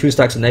 1, maybe 2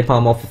 stacks of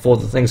Napalm off before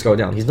the things go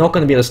down. He's not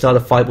going to be able to start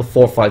a fight with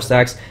 4 or 5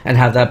 stacks and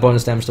have that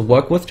bonus damage to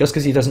work with, just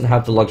because he doesn't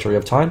have the luxury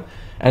of time.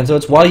 And so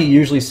it's why you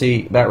usually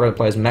see Bat Rider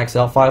players max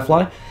out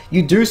Firefly.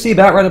 You do see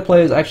Bat Rider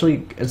players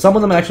actually, some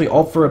of them actually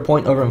opt for a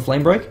point over in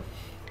Flame Break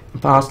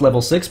past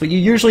level 6, but you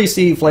usually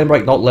see Flame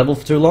Break not level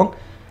for too long,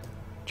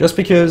 just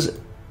because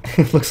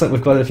it looks like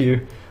we've got a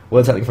few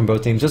words happening from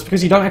both teams, just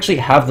because you don't actually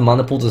have the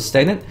mana pool to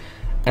sustain it.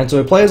 And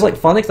so players like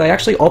Phonic, they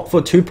actually opt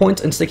for 2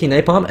 points in Sticky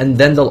Napalm, and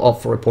then they'll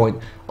opt for a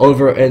point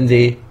over in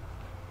the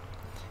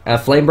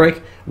Flame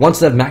Break. Once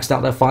they've maxed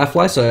out their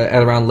Firefly, so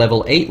at around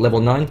level 8, level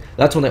 9,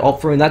 that's when they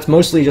opt for, and that's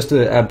mostly just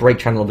to break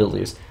channel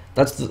abilities.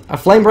 That's a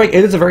Flame Break.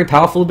 It is a very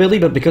powerful ability,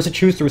 but because it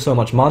chews through so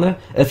much mana,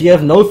 if you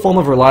have no form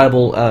of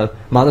reliable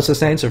mana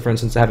sustain, so for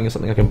instance having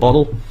something like a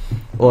bottle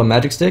or a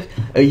magic stick,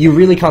 you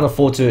really can't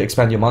afford to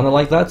expand your mana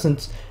like that,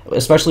 since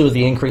especially with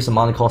the increase in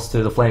mana cost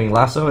to the Flaming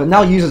Lasso, it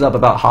now uses up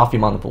about half your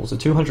mana pool, so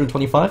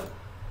 225.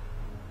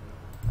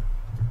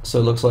 So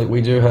it looks like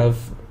we do have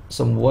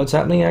some words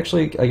happening.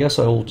 Actually, I guess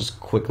I'll just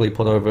quickly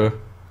put over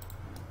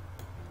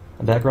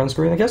a background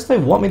screen. I guess they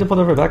want me to put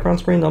over a background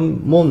screen.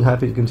 I'm more than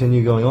happy to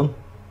continue going on.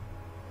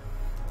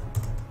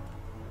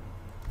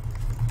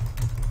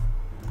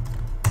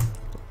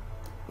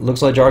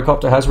 Looks like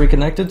Gyrocopter has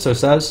reconnected, so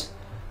Saz,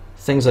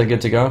 things are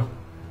good to go.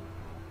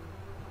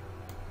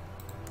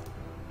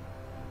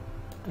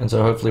 And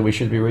so hopefully we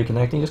should be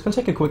reconnecting. Just going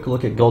to take a quick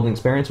look at Golden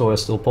Experience while we're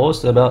still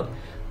paused. About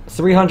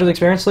 300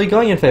 experience lead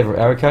going in favor of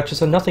Arrow Catcher,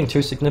 so nothing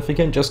too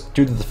significant, just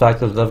due to the fact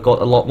that they've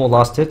got a lot more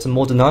last hits and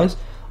more denies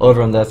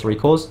over on their 3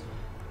 cores.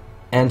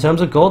 And in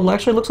terms of gold, it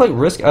actually looks like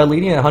Risk are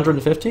leading at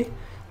 150.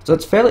 So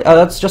it's fairly,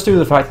 that's just due to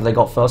the fact that they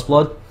got First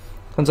Blood.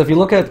 And so if you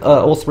look at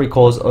all 3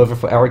 cores over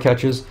for Arrow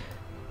Catchers,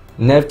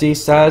 Nevd,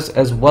 Saz,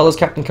 as well as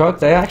Captain Kirk,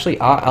 they actually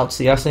are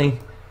out-CSing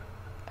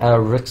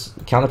Rick's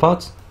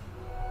counterparts.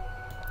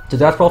 To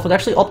Death Prophet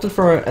actually opted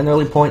for an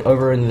early point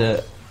over in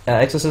the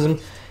Exorcism.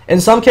 In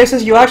some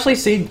cases, you actually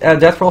see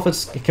Death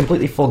Prophets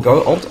completely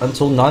forego ult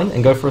until 9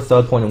 and go for a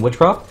 3rd point in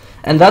Witchcraft,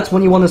 and that's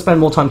when you want to spend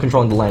more time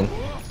controlling the lane.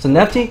 So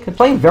Nevd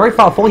playing very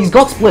far forward. He's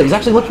got split. He's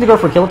actually looking to go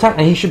for a kill attack,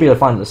 and he should be able to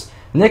find this.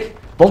 Nick,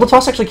 Boulder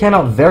Toss actually came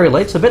out very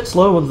late, so a bit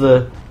slow with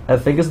the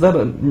fingers there,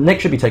 but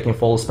Nick should be taking a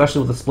fall, especially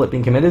with the split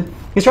being committed.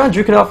 He's trying to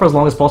juke it out for as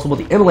long as possible.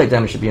 The immolate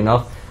damage should be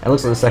enough, and it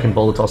looks like the second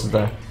Boulder Toss is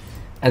there.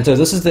 And so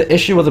this is the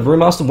issue with the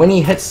Brewmaster. When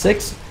he hits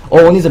 6,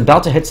 or when he's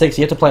about to hit 6,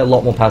 you have to play a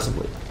lot more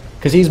passively,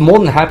 because he's more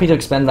than happy to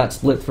expend that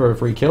split for a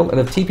free kill. And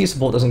if TP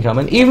support doesn't come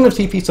in, even if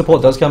TP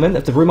support does come in,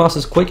 if the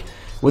Brewmaster's quick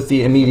with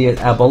the immediate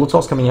Boulder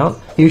Toss coming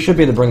out, he should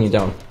be able to bring you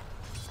down.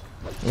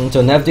 And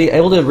so Nevd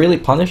able to really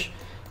punish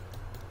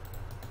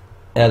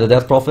the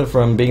Death Prophet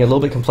from being a little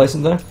bit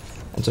complacent there.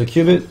 And so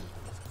Cubit...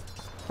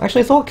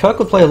 Actually, I thought Kirk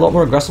would play a lot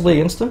more aggressively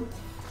against him.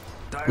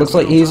 Looks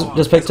like he's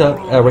just picked up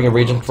Ring of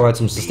Regen to provide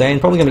some sustain.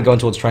 Probably going to be going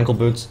towards Tranquil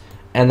Boots.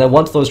 And then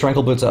once those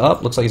Tranquil Boots are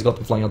up, looks like he's got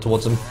them flying out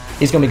towards him.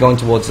 He's going to be going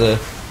towards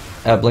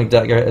Blink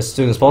Dagger as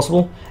soon as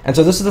possible. And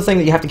so this is the thing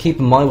that you have to keep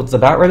in mind with the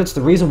Bat Red. It's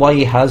the reason why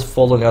he has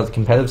fallen out of the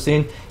competitive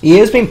scene. He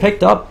is being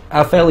picked up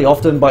fairly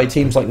often by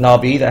teams like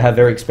Na'Vi that have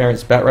very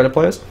experienced Bat Rider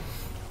players.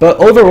 But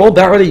overall,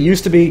 Bat Rider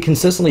used to be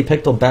consistently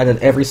picked or banned in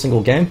every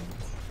single game.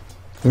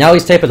 Now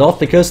he's tapered off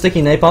because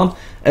Sticky Napalm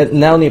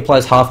now only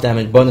applies half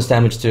damage, bonus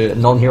damage to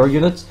non-hero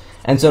units.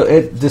 And so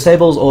it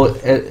disables or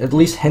at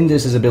least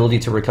hinders his ability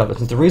to recover.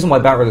 And the reason why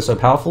Bat Rider is so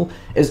powerful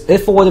is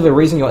if for whatever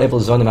reason you're able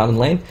to zone him out in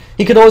lane,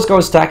 he could always go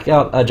and stack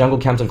out jungle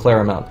camps and clear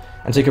him out.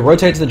 And so you can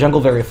rotate to the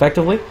jungle very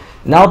effectively.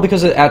 Now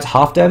because it adds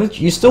half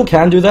damage, you still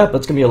can do that, but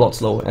it's going to be a lot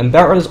slower. And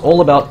Bat Rider is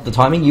all about the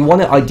timing. You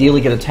want to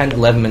ideally get a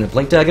 10-11 minute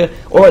Blink Dagger,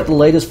 or at the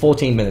latest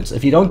 14 minutes.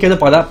 If you don't get it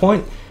by that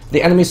point,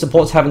 the enemy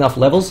supports have enough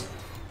levels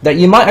that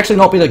you might actually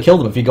not be able to kill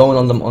them if you're going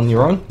on them on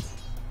your own.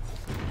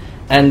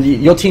 And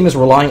your team is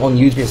relying on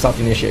you to start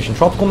the initiation.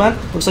 Tropical Man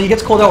looks like he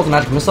gets called out with a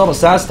magic missile, but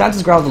Saz stands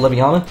his ground with the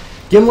living armor.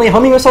 Gimli,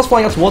 homing missiles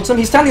flying out towards him.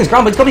 He's standing his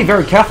ground, but he's got to be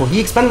very careful. He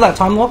expended that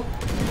time lock.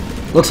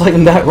 Looks like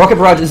that Rocket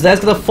Barrage is there.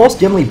 It's going to force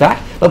Gimli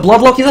back, but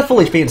Bloodlock, he's at full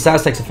HP, and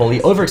Saz takes a fall. He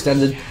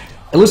overextended.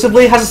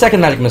 Elusively has a second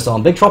magic missile.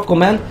 Big Tropical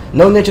Man,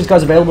 no Nature's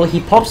Guys available. He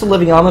pops the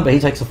living armor, but he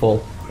takes a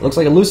fall. Looks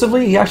like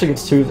elusively, he actually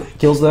gets 2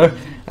 kills there,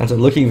 and so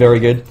looking very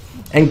good.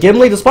 And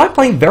Gimli, despite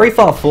playing very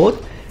far forward,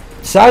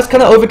 Saz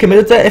kind of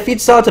overcommitted there. If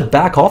he'd started to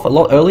back off a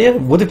lot earlier,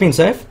 would have been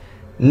safe.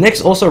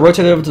 Nyx also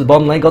rotated over to the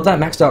bottom lane, got that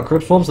maxed out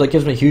Crypt Swarm, so that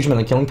gives him a huge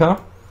amount of killing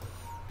power.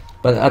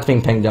 But that's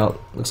being pinged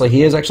out. Looks like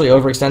he is actually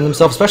overextending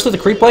himself, especially the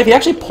creep wave. He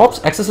actually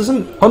pops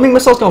Exorcism. Homing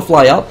Missile's going to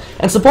fly out,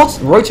 and support's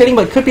rotating,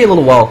 but it could be a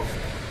little while.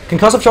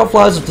 Concussive Shot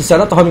flies to set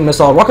up the Homing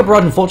Missile. Rocket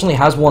Barrage unfortunately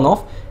has one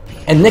off,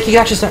 and Nick, he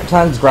actually stands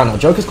his ground now.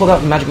 Joker's called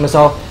out the Magic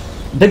Missile.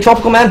 Big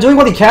Tropical Man doing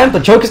what he can,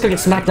 but Joker's going to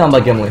get smacked down by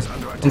Gimli.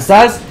 And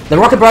Saz, the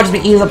Rocket Barrage has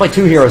been eaten up by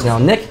 2 heroes now.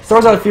 Nick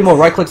throws out a few more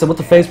right clicks, and with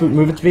the phase boot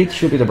movement speed,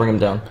 should be able to bring him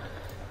down.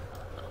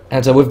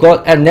 And so we've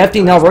got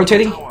Nefty now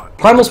rotating.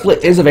 Primal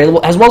Split is available,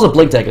 as well as a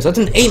Blink Dagger. So that's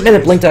an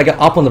 8-minute Blink Dagger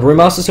up on the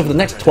Brewmaster, so for the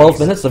next 12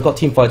 minutes, they've got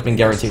team fights being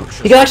guaranteed.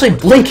 He can actually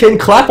blink in,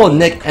 clap on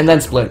Nick, and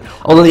then split.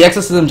 Although the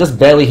Exorcism just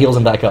barely heals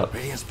him back up.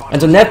 And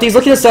so Nefty's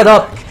looking to set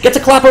up, gets a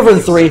clap over in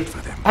 3.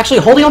 Actually,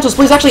 holding on to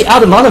Split is actually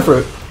out of mana for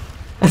it.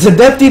 And so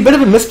Nefty, bit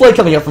of a misplay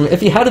coming up from him.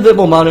 If he had a bit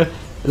more mana,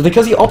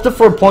 because he opted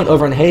for a point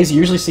over in Haze, you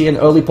usually see an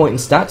early point in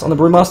stats on the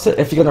Brewmaster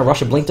if you're going to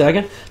rush a Blink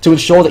Dagger to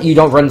ensure that you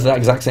don't run into that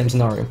exact same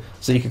scenario.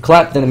 So you could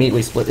clap, then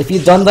immediately split. If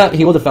he'd done that,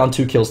 he would have found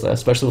 2 kills there,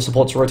 especially with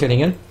supports rotating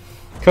in.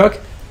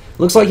 Kirk,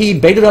 looks like he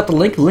baited out the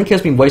Link. Link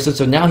has been wasted,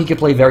 so now he can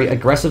play very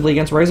aggressively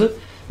against Razor.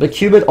 But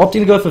Cubit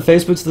opting to go for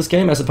Phase Boots this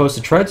game as opposed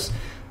to Treads.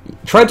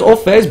 Treads or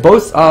Phase,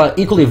 both are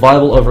equally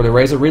viable over the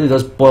Razor. Really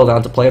does boil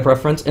down to player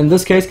preference. In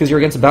this case, because you're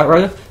against a Bat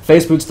Rider,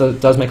 Phase Boots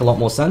does make a lot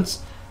more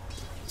sense.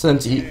 So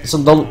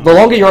the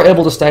longer you're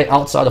able to stay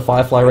outside of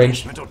Firefly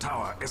range,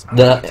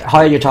 the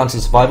higher your chance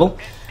of survival.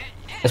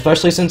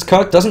 Especially since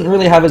Kirk doesn't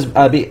really have his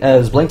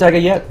Blink Dagger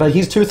yet, but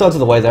he's 2/3 of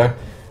the way there.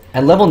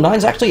 And level 9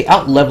 is actually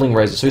out-leveling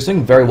Razor, so he's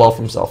doing very well for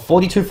himself.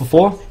 42 for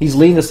 4, he's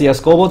leading the CS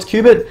scoreboards.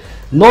 Cubit,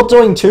 not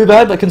doing too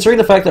bad, but considering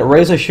the fact that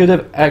Razor should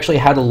have actually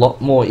had a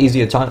lot more of an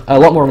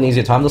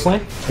easier time this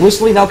lane.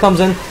 Loosely now comes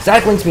in,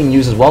 Static Link's being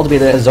used as well to be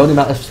able to zone him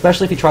out,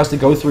 especially if he tries to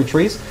go through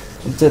trees.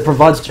 It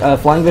provides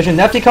flying vision.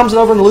 Nefty comes in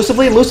over and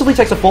elusively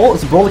takes a fall.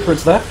 It's a Brawler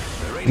crits there.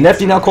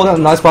 Nefty now called out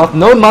a nice path.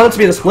 No mana to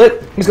be able to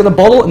split. He's going to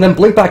bottle and then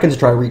blink back in to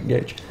try to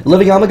re-engage.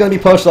 Living Armor going to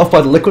be purged off by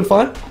the Liquid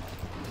Fire.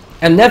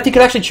 And Nefty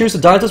can actually choose to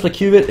die this, but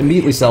Cubit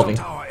immediately selving.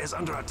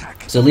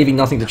 So leaving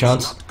nothing to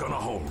chance.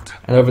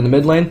 And over in the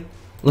mid lane,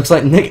 looks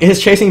like Nick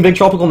is chasing Big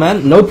Tropical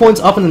Man. No points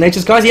up in the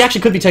Nature's Guys. He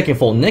actually could be taking a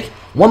fall. Nick,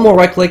 one more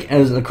right click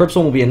and the Crypt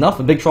Swarm will be enough.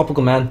 A Big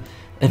Tropical Man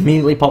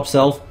immediately pops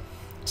self.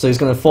 So he's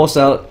going to force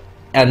out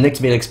and Nick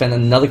to be able to expend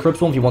another Crypt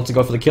Swarm if he wants to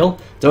go for the kill.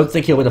 Don't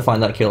think he'll be able to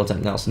find that kill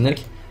attempt now. So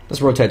Nick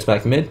just rotates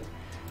back mid.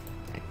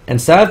 And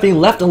Sav being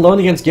left alone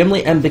against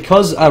Gimli, and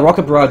because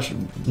Rocket Barrage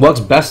works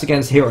best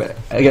against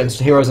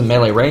heroes in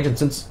melee range, and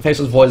since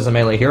Faceless Void is a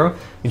melee hero,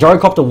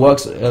 Gyrocopter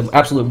works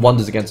absolute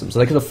wonders against him. So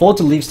they can afford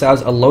to leave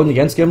Saz alone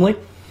against Gimli,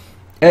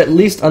 at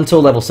least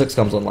until level 6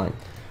 comes online.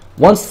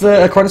 Once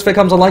the Chronosphere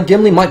comes online,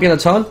 Gimli might be in a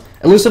turn,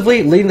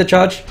 elusively leading the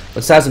charge,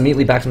 but Saz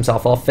immediately backs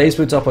himself off. Phase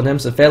boots up on him,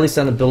 so fairly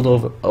standard build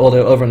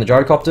over in the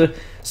Gyrocopter.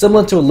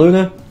 Similar to a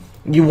Luna,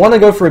 you want to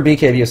go for a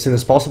BKB as soon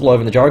as possible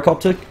over in the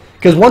Gyrocopter,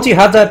 because once you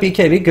have that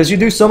BKB, because you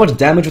do so much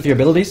damage with your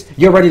abilities,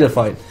 you're ready to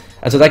fight.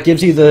 And so that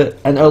gives you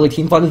an early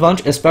teamfight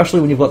advantage, especially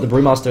when you've got the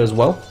Brewmaster as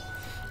well.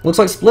 Looks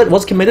like Split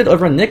was committed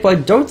over on Nick, but I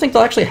don't think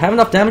they'll actually have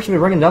enough damage to be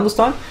bringing down this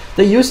time.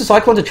 They used the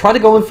Cyclone to try to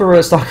go in for a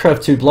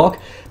StarCraft 2 block,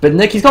 but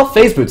Nick, he's got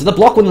Phase Boots, so the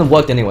block wouldn't have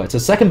worked anyway. So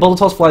second Bullet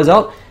Toss flies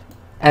out,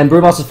 and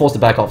Brewmaster's forced to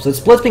back off. So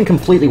Split's been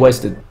completely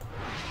wasted.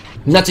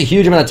 And that's a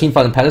huge amount of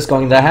teamfight impetus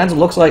going in their hands. It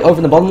looks like over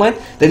in the bottom lane,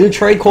 they do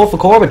trade core for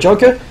core, but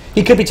Joker,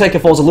 he could be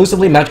taking falls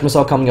elusively. Magic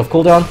Missile coming off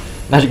cooldown.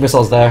 Magic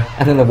Missile's there,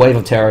 and then the Wave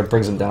of Terror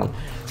brings him down.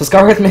 So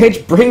Skywrath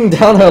Mage bringing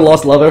down her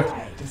lost lover.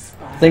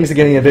 Things are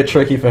getting a bit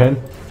tricky for him.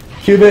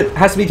 Cubit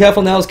has to be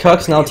careful now as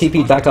Kirk's now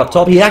TP'd back up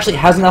top. He actually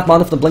has enough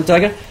mana for the Blink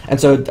Dagger,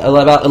 and so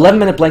about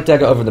 11-minute Blink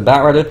Dagger over the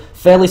Bat Rider.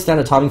 Fairly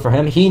standard timing for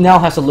him. He now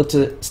has to look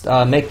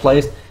to make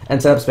plays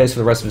and set up space for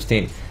the rest of his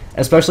team.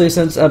 Especially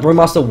since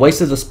Brewmaster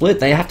wasted the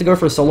split, they have to go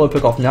for a solo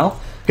pick-off now.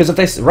 Because if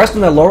they rest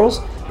on their laurels,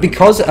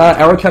 because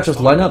Arrowcatcher's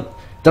lineup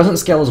doesn't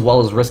scale as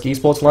well as Risk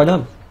Esports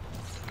lineup,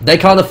 they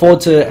can't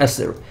afford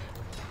to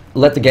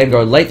let the game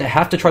go late. They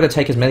have to try to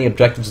take as many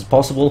objectives as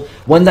possible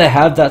when they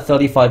have that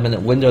 35-minute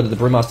window that the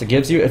Brewmaster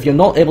gives you. If you're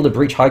not able to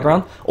breach high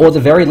ground, or at the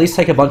very least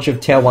take a bunch of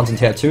tier 1s and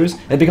tier 2s,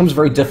 it becomes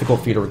very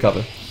difficult for you to recover.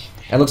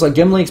 And it looks like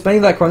Gimli,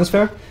 expanding that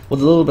Chronosphere,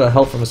 with a little bit of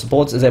help from his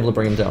supports, is able to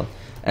bring him down.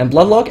 And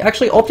Bloodlock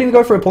actually opting to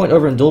go for a point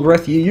over in Dual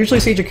Breath. You usually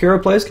see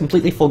Jakiro players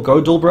completely forego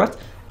Dual Breath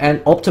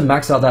and opt to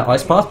max out that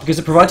Ice Path because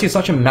it provides you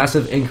such a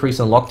massive increase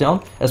in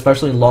lockdown,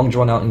 especially in long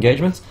drawn-out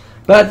engagements.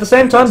 But at the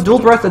same time, Dual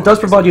Breath, it does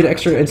provide you an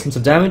extra instance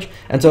of damage,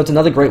 and so it's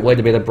another great way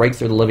to be able to break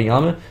through the living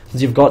armor,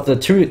 since you've got the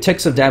 2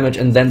 ticks of damage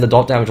and then the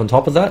dot damage on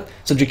top of that.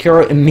 So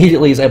Jakiro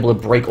immediately is able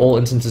to break all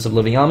instances of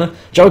living armor.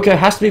 Joker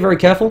has to be very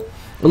careful.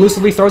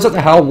 Elusively throws out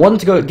the Howl, wanted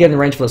to go get in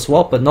range for the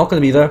swap, but not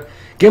going to be there.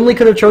 Gimli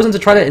could have chosen to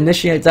try to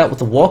initiate that with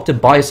the walk to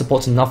buy his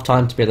supports enough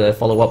time to be able to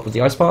follow up with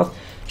the Ice Path.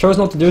 Chose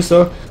not to do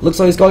so. Looks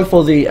like he's going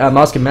for the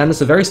Mask of Madness,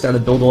 a very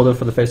standard build order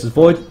for the Faceless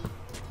Void.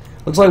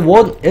 Looks like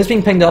Ward is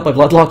being pinged out by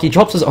Bloodlock. He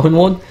drops his own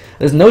ward.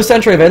 There's no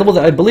sentry available.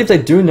 I believe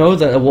they do know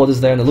that a ward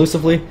is there and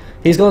elusively.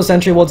 He's got a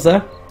sentry wards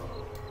there.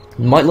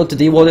 Might look to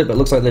de-ward it, but it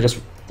looks like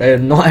they're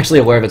not actually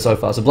aware of it so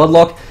far. So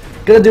Bloodlock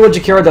gonna do what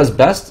Jakiro does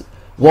best.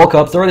 Walk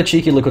up, throw the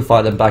cheeky liquid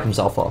fire, then back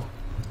himself off.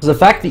 So the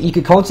fact that you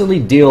could constantly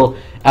deal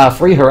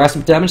free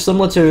harassment damage,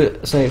 similar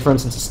to, say, for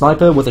instance, a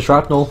sniper with a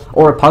shrapnel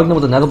or a pugner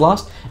with a nether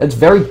blast, it's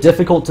very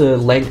difficult to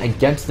lane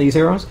against these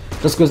heroes,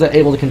 just because they're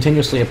able to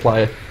continuously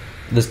apply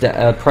this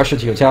pressure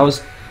to your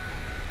towers.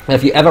 And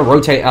if you ever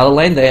rotate out of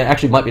lane, they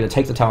actually might be able to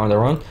take the tower on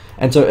their own,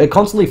 and so it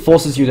constantly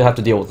forces you to have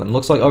to deal with them.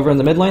 Looks like over in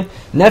the mid lane,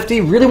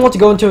 Nefty really wants to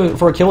go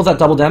for a kill with that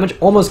double damage,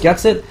 almost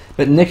gets it,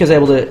 but Nick is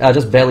able to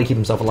just barely keep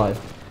himself alive.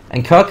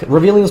 And Kirk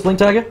revealing his Blink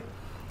Dagger.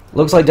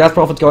 Looks like Death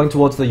Prophet going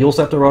towards the Yule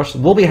Scepter rush.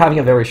 We'll be having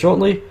it very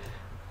shortly.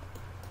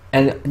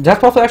 And Death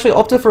Prophet actually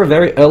opted for a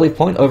very early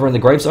point over in the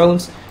Grave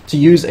Silence to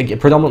use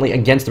predominantly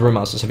against the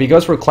Brewmaster. So if he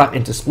goes for a clap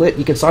into split,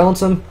 you can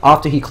silence him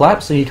after he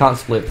claps so he can't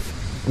split.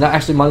 And that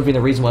actually might have been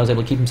the reason why I was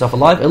able to keep himself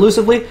alive.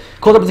 Elusively,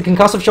 caught up with the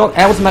concussive shot,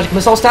 and with the magic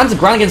missile, stands the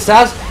ground against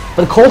Saz,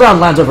 but the cooldown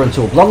lands over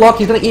into Bloodlock.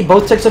 He's going to eat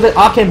both ticks of it.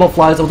 Arcane Bolt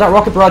flies. With that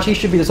Rocket Barrage, he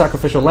should be the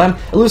sacrificial lamb.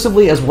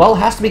 Elusively as well,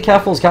 has to be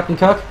careful as Captain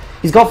Kirk.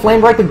 He's got Flame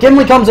Break, but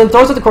Gimli comes in,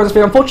 throws out the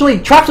Chronosphere, unfortunately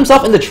traps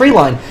himself in the tree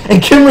line,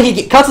 and Gimli,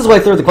 he cuts his way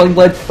through the Cloaking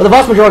Blade, but the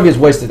vast majority of it is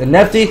wasted. And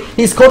Nefty,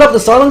 he's caught up the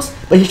silence,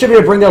 but he should be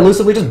able to bring down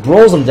Elusively, just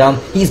brawls him down.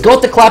 He's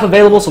got the clap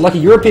available, so like a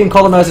European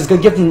colonizer, he's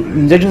going to give the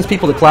indigenous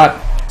people the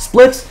clap.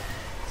 Splits,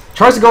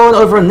 tries to go in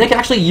over, and Nick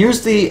actually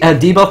used the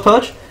debuff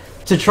purge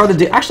to try to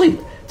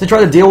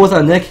deal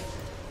with Nick,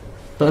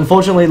 but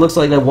unfortunately it looks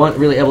like they weren't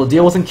really able to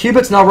deal with him.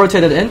 Cubit's now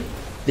rotated in.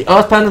 The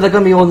Earth Panda, they're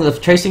going to be one of the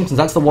chasing, since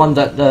that's the one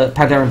that the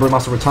Pandaren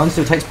Brewmaster returns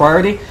to, takes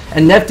priority.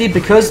 And Nefty,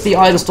 because the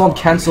Eye of the Storm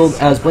cancelled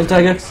as Blink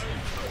Dagger,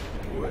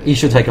 he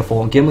should take a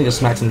fall. Gimli just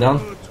smacks him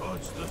down.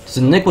 So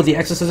Nick with the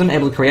Exorcism,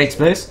 able to create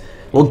space.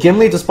 Well,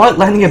 Gimli, despite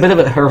landing a bit of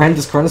a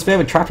horrendous Chronosphere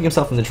with trapping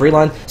himself in the tree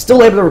line,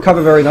 still able to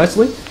recover very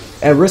nicely.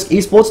 And Risk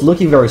Esports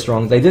looking very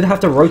strong. They did have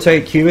to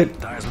rotate Cubit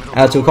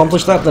to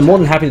accomplish that. They're more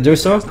than happy to do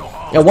so.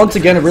 And once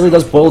again, it really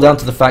does boil down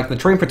to the fact that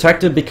Treant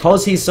Protector,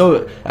 because he's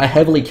so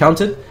heavily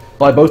counted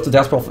by both the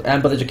Death Prophet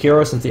and by the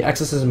Jakiro, since the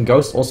Exorcism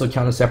Ghost also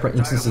counted separate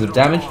instances of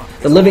damage,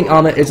 the Living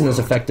Armor isn't as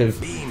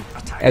effective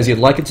as you'd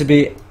like it to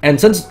be.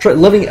 And since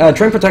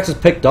Treant Protector's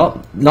picked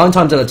up 9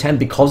 times out of 10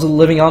 because of the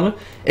Living Armor,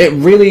 it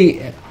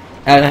really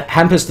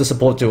hampers the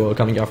support duo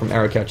coming out from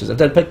Arrow Catchers. If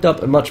they'd picked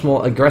up a much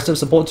more aggressive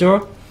support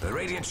duo,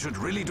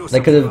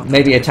 they could have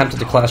maybe attempted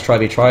to class try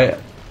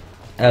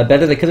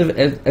better. They could have,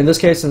 in this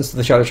case, since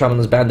the Shadow Shaman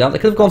was banned out, they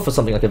could have gone for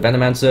something like a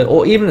Venomancer,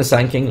 or even a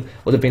Sand King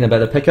would have been a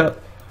better pickup,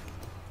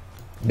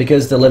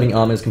 because the Living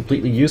Armor is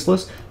completely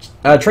useless.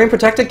 Treant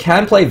Protector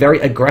can play very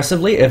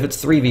aggressively if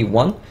it's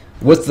 3v1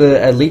 with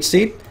the Leech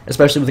Seed,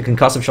 especially with the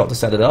Concussive Shot to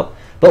set it up.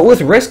 But with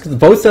Risk,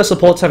 both their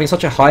supports having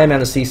such a high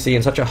amount of CC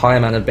and such a high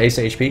amount of base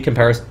HP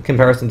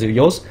comparison to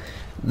yours,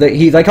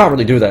 they can't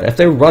really do that. If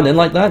they run in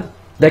like that,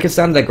 they can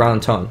stand their ground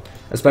and turn.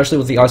 Especially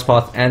with the Ice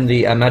Path and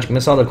the Magic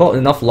Missile, they've got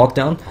enough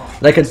lockdown.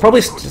 They could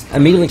probably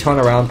immediately turn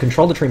around,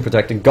 control the Treant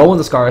Protector, go on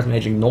the Skywrath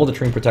Mage, ignore the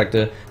Treant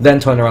Protector, then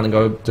turn around and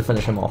go to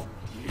finish him off.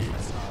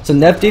 So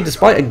Nefty,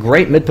 despite a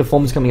great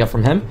mid-performance coming up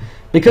from him,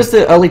 because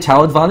the early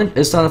tower advantage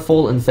is starting to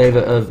fall in favor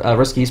of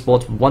Risk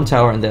Esports with 1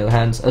 tower in their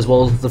hands, as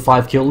well as the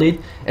 5 kill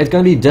lead, it's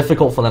going to be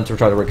difficult for them to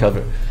try to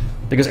recover.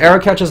 Because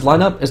Arrowcatcher's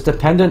lineup is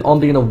dependent on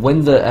being able to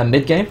win the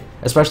mid-game,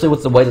 especially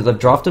with the way that they've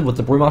drafted with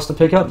the Brewmaster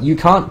pickup. You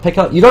don't pick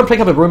up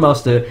a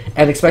Brewmaster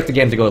and expect the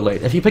game to go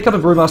late. If you pick up a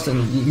Brewmaster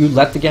and you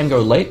let the game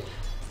go late,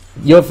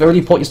 you've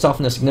already put yourself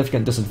in a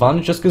significant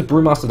disadvantage, just because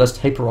Brewmaster does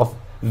taper off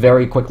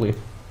very quickly.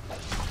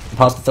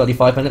 past the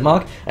 35-minute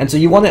mark, and so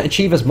you want to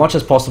achieve as much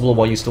as possible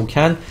while you still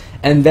can,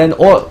 and then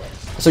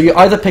so you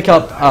either pick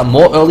up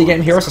more early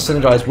game heroes to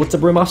synergize with the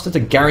Brewmaster to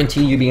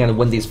guarantee you being able to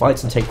win these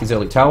fights and take these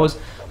early towers,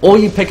 or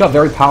you pick up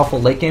very powerful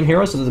late game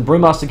heroes so that the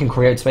Brewmaster can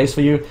create space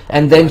for you,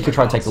 and then you can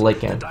try to take the late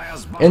game.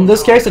 In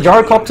this case, the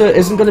Gyrocopter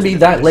isn't going to be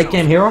that late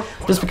game hero,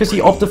 just because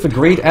he opted for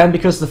greed and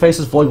because the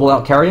Faceless Void will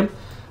outcarry him.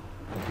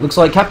 Looks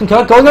like Captain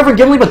Kirk going over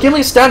Gimli, but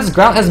Gimli stands his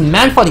ground as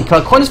man-fighting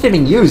Kirk. Chronosphere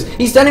being used.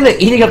 He's standing there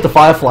eating up the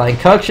Firefly, and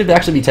Kirk should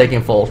actually be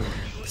taking full.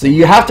 So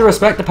you have to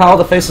respect the power of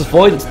the Faceless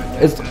Void.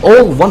 It's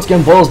all, once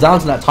again, boils down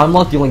to that time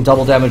lock, dealing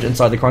double damage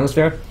inside the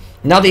Chronosphere.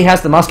 Now that he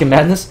has the Mask of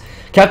Madness,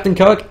 Captain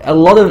Kirk,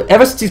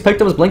 ever since he's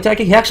picked up his Blink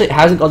Dagger, he actually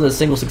hasn't gotten a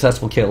single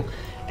successful kill.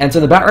 And so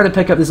the Batrider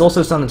pickup is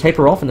also starting to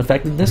taper off in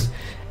effectiveness.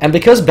 And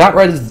because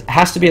Batrider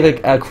has to be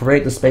able to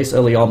create the space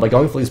early on by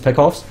going for these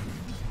pickoffs,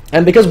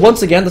 and because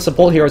once again the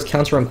support heroes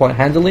counter him quite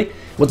handily,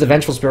 with the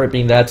Vengeful Spirit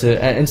being there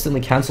to instantly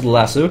cancel the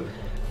lasso.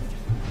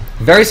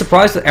 Very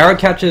surprised that Arrow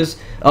Catchers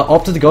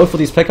opted to go for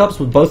these pickups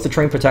with both the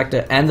Treant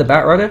Protector and the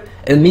Batrider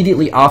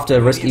immediately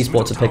after Risk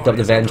Esports had picked up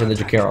the Venge and the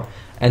Jakiro.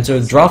 And so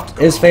the draft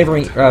is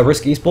favoring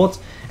Risk Esports,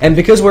 and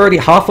because we're already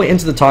halfway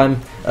into the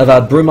time of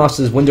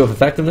Brewmaster's window of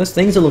effectiveness,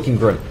 things are looking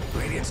great.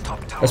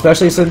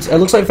 Especially since it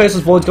looks like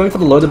Faceless Void's going for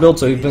the loader build,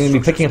 so he's going to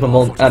be picking up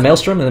a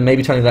Maelstrom and then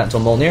maybe turning that into a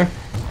Molnir.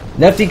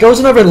 Nefty goes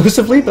in over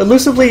elusively, but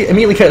elusively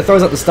immediately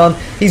throws out the stun.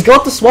 He's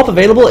got the swap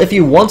available if he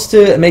wants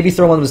to maybe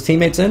throw one of his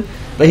teammates in,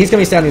 but he's going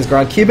to be standing his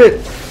ground. Cubit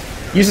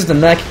uses the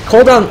mech.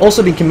 Cooldown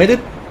also being committed.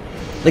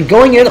 They're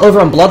going in over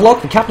on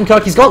Bloodlock. The Captain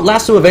Kirk, he's got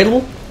lasso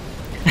available.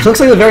 It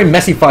looks like a very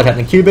messy fight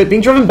happening. Cubit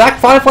being driven back.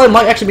 Firefly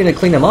might actually be able to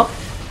clean him up.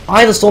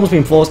 Either Storm's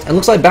being forced, and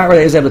looks like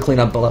Batrider is able to clean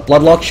up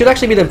Bloodlock. Should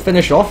actually be able to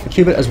finish off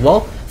Cubit as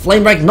well.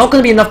 Flame Break not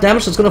going to be enough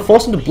damage, so it's going to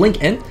force him to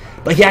blink in,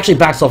 but he actually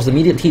backs off, his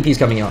immediate TP's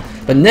coming out.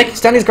 But Nick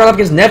standing his ground up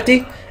against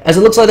Nefty, as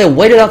it looks like they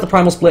waited out the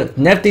Primal Split.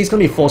 Nefty's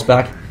going to be forced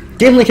back.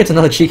 Gimli gets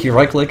another cheeky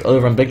right click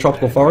over on Big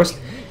Tropical Forest,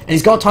 and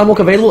he's got Time Walk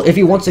available if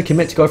he wants to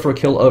commit to go for a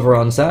kill over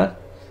on Sad.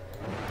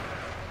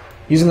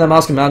 Using that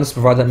Mask of Madness to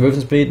provide that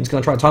movement speed, he's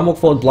going to try Time Walk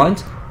forward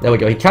blind. There we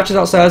go, he catches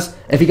out Saz.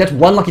 If he gets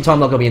one lucky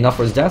Time Walk, it'll be enough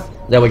for his death.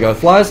 There we go,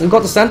 flies. We've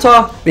got the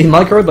Centaur being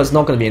micro, but it's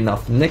not going to be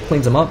enough. Nick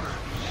cleans him up.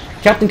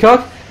 Captain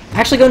Kirk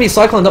actually going to be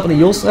cycloned up in the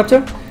Yule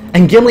Scepter,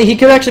 and Gimli, he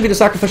could actually be the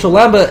sacrificial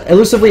lamb, but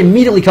elusively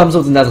immediately comes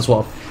with the Nether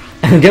Swap.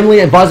 And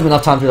Gimli buys him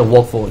enough time to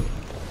walk forward.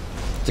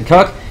 To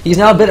Kirk, he's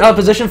now a bit out of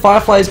position.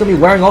 Firefly is going to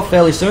be wearing off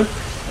fairly soon.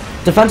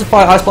 Defensive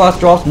Fire, Ice Blast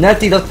drops.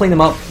 Nefty does clean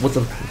him up with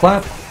the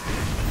clap.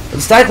 The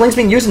Static Link's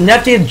being used, and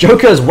Nefty and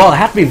Joker as well.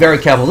 Have to be very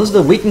careful. This is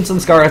the weakness in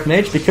Skywrath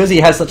Mage. Because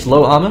he has such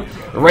low armor,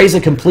 Razor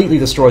completely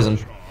destroys him.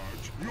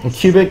 And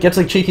Cubic gets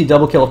a cheeky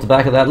double kill off the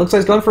back of that. Looks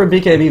like he's going for a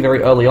BKB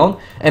very early on.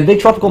 And Big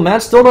Tropical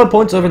Man still no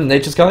points over the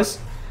Nature Skies.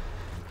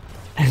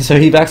 And so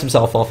he backs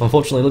himself off.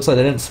 Unfortunately, it looks like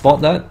they didn't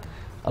spot that.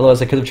 Otherwise,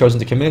 they could have chosen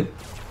to commit.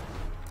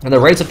 And the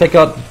Razor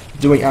pickup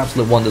doing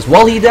absolute wonders.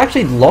 While he'd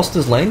actually lost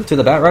his lane to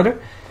the Batrider,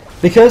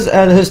 because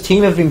his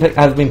team have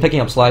been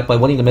picking up slack by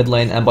winning the mid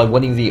lane and by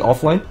winning the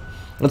off lane,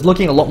 it's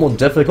looking a lot more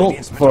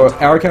difficult for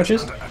arrow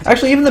catchers.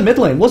 Actually, even the mid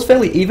lane was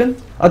fairly even.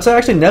 I'd say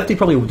actually Nefty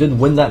probably did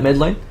win that mid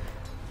lane.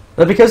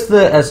 But because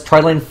as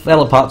tri-lane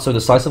fell apart so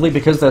decisively,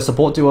 because their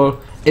support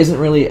duo isn't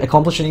really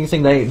accomplishing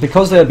anything,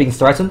 because they're being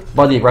threatened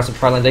by the aggressive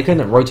tri-lane, they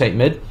couldn't rotate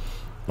mid.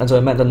 And so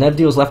it meant that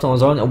Nefty was left on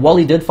his own, and while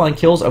he did find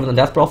kills over the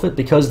Death Prophet,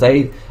 because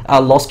they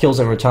lost kills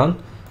in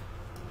return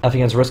up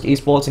against Risk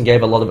Esports and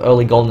gave a lot of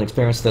early golden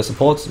experience to their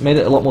supports, made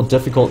it a lot more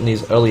difficult in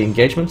these early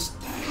engagements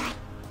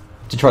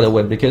to try to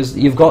win, because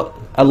you've got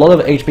a lot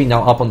of HP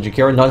now up on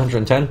Jakiro,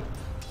 910,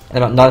 and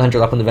about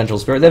 900 up on the Vengeful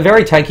Spirit. They're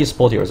very tanky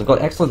support heroes. They've got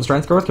excellent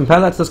strength growth. Compare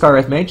that to the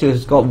Skywrath Mage,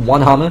 who's got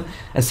 1 armor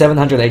and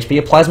 700 HP.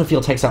 A Plasma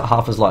Field takes out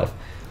half his life.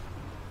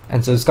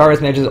 And so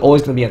Skywrath Mage is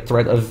always going to be at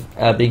threat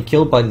of being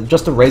killed by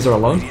just a Razor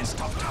alone.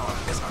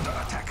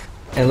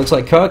 And it looks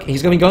like Kirk,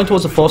 he's going to be going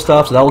towards a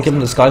 4-star, so that will give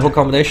him the Skyhook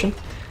combination.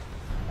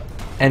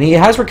 And he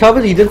has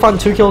recovered. He did find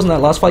 2 kills in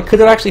that last fight. Could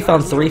have actually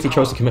found 3 if he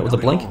chose to commit with a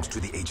blink.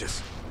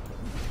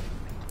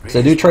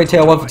 So they do trade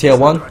tier 1 for tier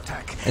 1.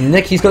 And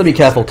Nick, he's got to be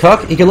careful.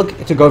 Kirk, he can look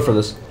to go for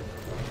this.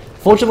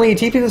 Fortunately, he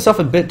TP'd himself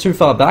a bit too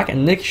far back,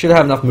 and Nick should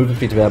have enough movement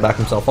speed to be able to back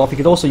himself off. He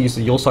could also use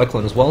the Yule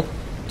Cyclone as well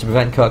to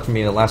prevent Kirk from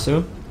being a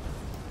lasso.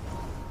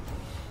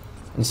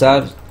 And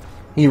Sav,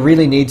 he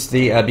really needs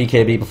the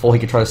BKB before he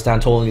can try to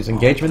stand tall in these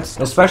engagements,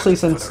 especially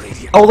since,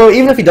 although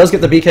even if he does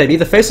get the BKB,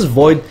 the Faceless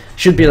Void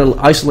should be able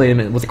to isolate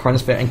him with the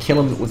Chronosphere and kill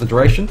him with the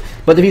duration.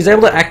 But if he's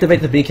able to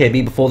activate the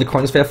BKB before the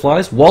Chronosphere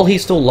flies, while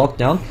he's still locked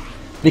down,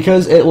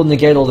 because it will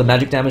negate all the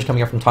magic damage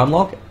coming up from Time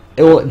Lock,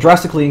 it will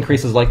drastically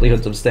increase his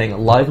likelihoods of staying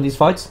alive in these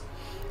fights.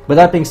 But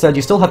that being said,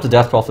 you still have the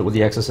Death Prophet with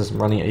the Exorcism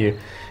running at you.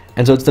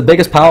 And so it's the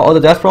biggest power of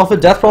the Death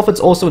Prophet. Death Prophet's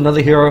also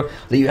another hero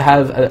that you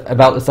have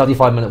about a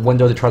 35-minute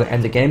window to try to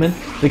end the game in,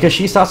 because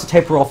she starts to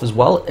taper off as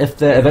well if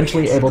they're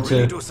eventually able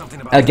to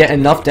get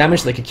enough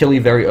damage they could kill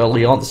you very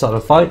early on at the start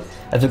of the fight.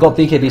 If they've got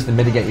BKBs to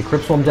mitigate your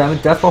Crypt Swarm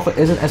damage, Death Prophet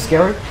isn't as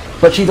scary,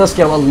 but she does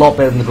scale a lot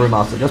better than the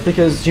Brewmaster, just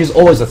because she's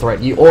always a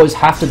threat. You always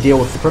have to deal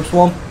with the Crypt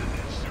Swarm,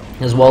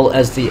 as well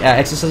as the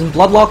Exorcism.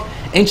 Bloodlock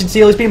Ancient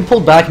Seal is being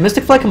pulled back.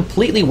 Mystic Flare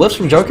completely whiffs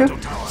from Joker.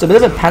 So a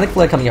bit of a panic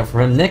flare coming up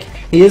from him. Nick,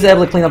 he is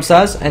able to clean up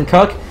Saz. And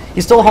Kirk,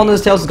 he's still holding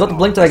his tails. He's got the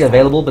Blink Dagger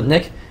available. But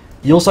Nick,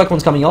 Yule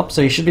Cyclone's coming up.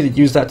 So he should be able to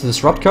use that to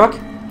disrupt Kirk.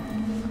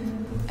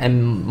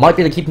 And might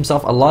be able to keep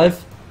himself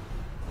alive.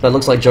 But it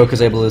looks like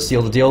Joker's able to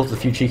seal the deal with a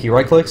few cheeky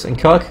right clicks. And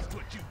Kirk,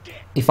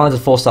 he finds a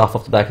 4-star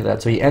off the back of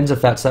that. So he ends a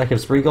fat sack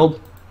of spree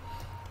gold.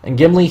 And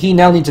Gimli, he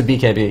now needs a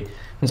BKB.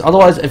 Since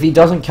otherwise, if he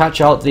doesn't catch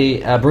out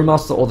the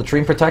Brewmaster or the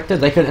Treant Protector,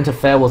 they could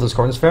interfere with his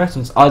Chronosphere,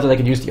 since either they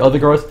could use the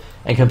Overgrowth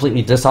and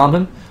completely disarm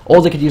him,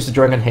 or they could use the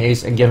Dragon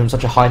Haze and give him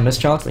such a high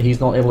mischance that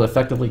he's not able to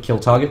effectively kill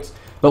targets.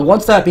 But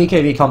once that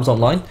BKB comes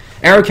online,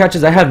 arrow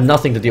catchers, they have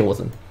nothing to deal with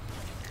him.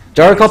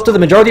 Gyrocopter, the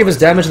majority of his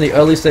damage in the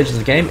early stages of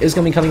the game is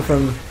going to be coming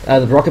from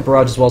the Rocket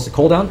Barrage as well as the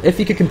cooldown. If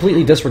he could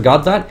completely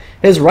disregard that,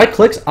 his right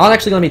clicks aren't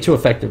actually going to be too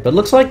effective. But it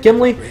looks like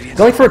Gimli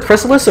going for a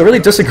Chrysalis, so really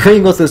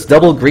disagreeing with this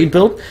double greed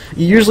build.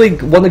 You usually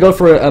want to go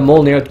for a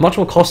Mjolnir. It's much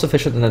more cost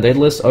efficient than a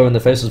Daedalus or in the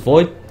Faceless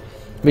Void,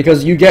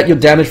 because you get your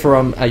damage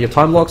from your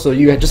time lock, so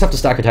you just have to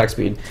stack attack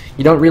speed.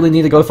 You don't really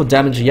need to go for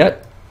damage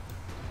yet.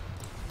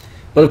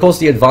 But of course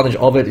the advantage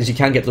of it is you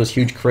can get those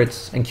huge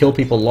crits and kill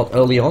people a lot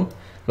early on.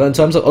 But in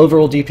terms of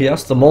overall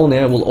DPS, the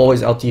Mjolnir will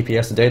always out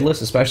DPS the Daedalus,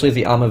 especially if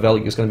the armor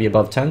value is going to be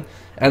above 10.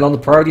 And on the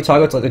priority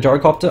targets like the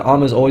Gyrocopter,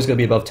 armor is always going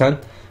to be above 10.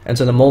 And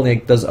so the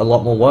Mjolnir does a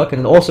lot more work,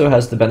 and it also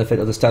has the benefit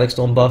of the Static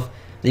Storm buff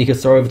that you can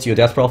throw over to your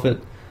Death Prophet.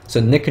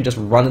 So Nick can just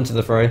run into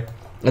the fray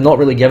and not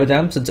really give a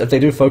damn, since if they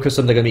do focus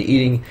him, they're going to be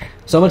eating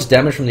so much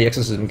damage from the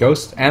Exorcism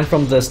Ghost and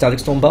from the Static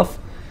Storm buff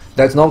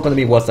that it's not going to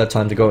be worth that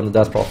time to go in the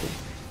Death Prophet.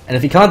 And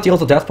if he can't deal with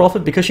the Death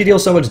Prophet, because she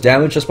deals so much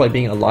damage just by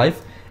being alive,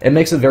 it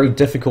makes it very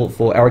difficult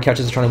for arrow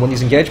catchers to try and win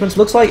these engagements.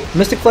 Looks like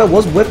Mystic Flare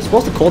was whipped as well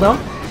as the cooldown.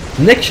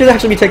 Nick should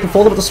actually be taken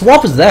forward, but the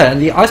swap is there,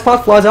 and the Ice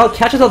Path flies out,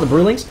 catches out the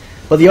Brewlings,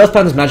 but the Earth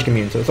Pattern is magic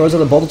immune, so it throws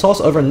out a Boulder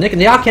Toss over Nick, and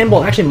the Arcane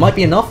Bolt actually might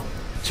be enough.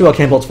 2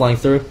 Arcane Bolts flying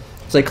through.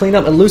 So they clean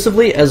up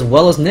elusively as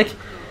well as Nick,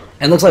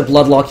 and looks like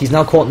Bloodlock, he's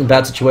now caught in a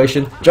bad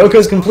situation.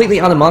 Joker's completely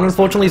out of mana,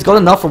 unfortunately, he's got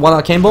enough for 1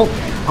 Arcane Bolt.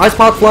 Ice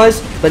Path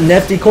flies, but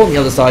Nefty caught on the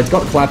other side, he's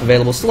got the Clap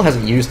available, still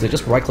hasn't used it,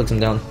 just right-clicks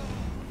him down.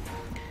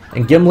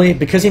 And Gimli,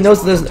 because he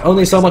knows that there's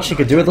only so much he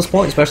could do at this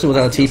point, especially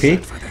without a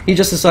TP, he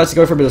just decides to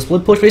go for a bit of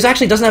split push, but he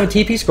actually doesn't have a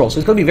TP scroll, so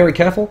he's got to be very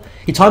careful.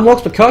 He time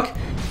walks, but Kirk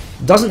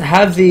doesn't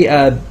have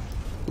the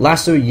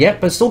lasso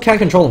yet, but still can't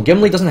control him.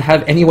 Gimli doesn't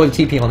have any way to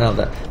TP on out of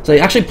that. So he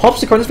actually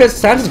pops the Chronosphere,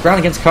 stands his ground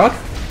against Kirk.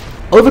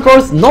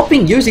 Overgrowth not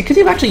being used, he could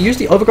have actually used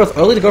the Overgrowth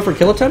early to go for a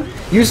kill attempt,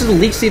 uses the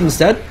Leech Seed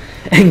instead,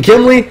 and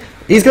Gimli,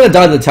 he's going to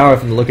die to the tower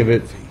from the look of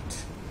it.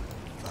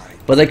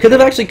 But they could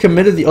have actually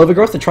committed the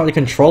Overgrowth to try to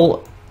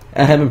control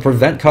him and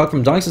prevent Kirk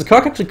from dying, since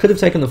Kirk actually could have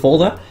taken the fall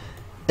there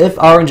if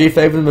RNG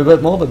favored him a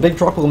bit more, but Big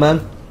Tropical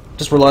Man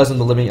just relies on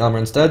the living armor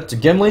instead. To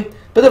Gimli,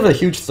 bit of a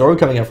huge throw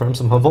coming out from him,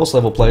 some Horse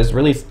level plays,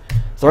 really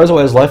throws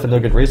away his life for no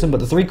good reason, but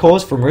the 3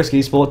 cores from Risk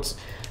Esports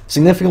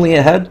significantly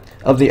ahead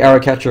of the Arrow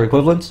Catcher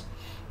equivalents,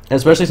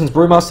 especially since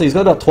Brewmaster, he's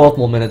got about 12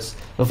 more minutes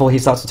before he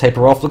starts to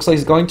taper off. Looks like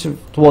he's going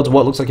towards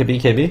what looks like a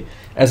BKB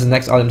as the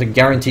next item to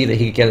guarantee that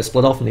he can get a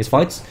split off in these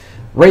fights.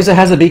 Razor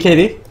has a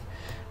BKB,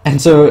 and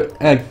so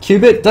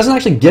Cubit doesn't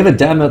actually give a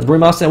damn about the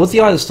Brewmaster, and with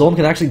the Eye of the Storm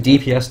can actually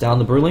DPS down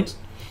the Brewlings.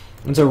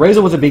 And so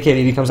Razor with a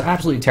BKB becomes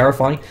absolutely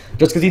terrifying,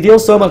 just because he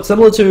deals so much,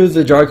 similar to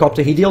the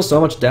Gyrocopter, he deals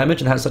so much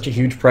damage and has such a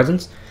huge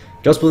presence,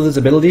 just with his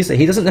abilities, that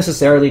he doesn't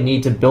necessarily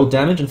need to build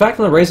damage. In fact,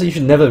 on the Razor, you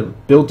should never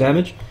build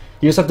damage.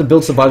 You just have to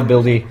build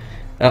survivability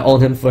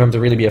on him for him to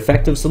really be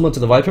effective, similar to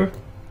the Viper.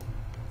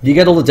 You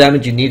get all the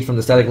damage you need from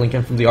the Static Link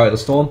and from the Eye of the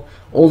Storm.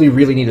 All you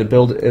really need to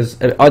build is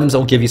items that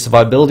will give you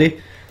survivability,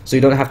 so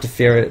you don't have to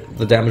fear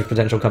the damage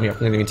potential coming up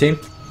from the enemy team.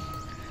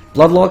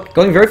 Bloodlock,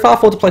 going very far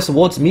forward to place the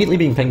wards, immediately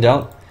being pinged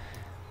out.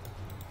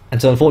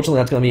 And so unfortunately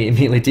that's going to be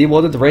immediately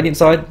dewarded. The Radiant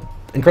side,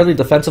 incredibly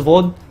defensive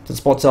ward that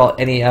spots out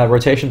any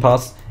rotation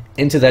paths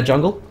into their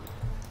jungle.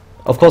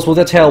 Of course, with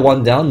their tail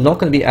 1 down, not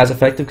going to be as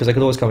effective because they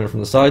could always come in from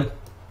the side.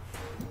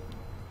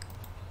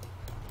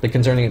 But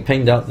concerning it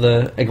pinged out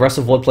the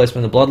aggressive ward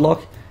placement of the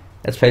Bloodlock,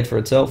 it's paid for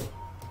itself.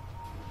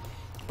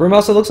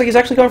 Brewmaster looks like he's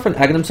actually going for an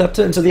Aghanim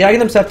Scepter, and so the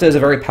Aghanim Scepter is a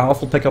very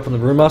powerful pickup on the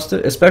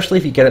Brewmaster, especially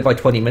if you get it by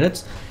 20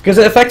 minutes, because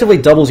it effectively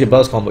doubles your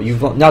burst combo.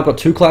 You've now got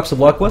 2 claps to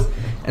work with,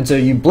 and so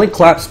you blink,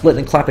 clap, split,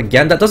 and clap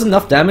again. That does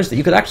enough damage that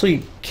you could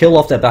actually kill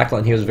off their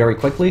backline heroes very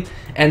quickly,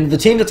 and the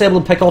team that's able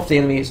to pick off the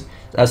enemy's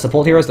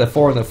support heroes, their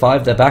 4 and their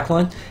 5, their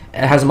backline,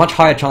 has a much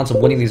higher chance of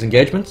winning these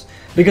engagements,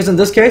 because in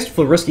this case,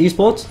 for Risk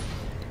Esports,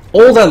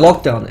 all their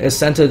lockdown is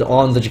centered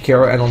on the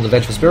Jakiro and on the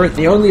Vengeful Spirit.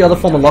 The only other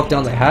form of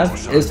lockdown they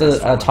have is the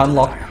time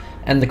lock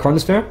and the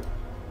Chronosphere.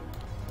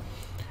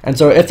 And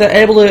so if they're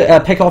able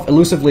to pick off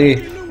elusively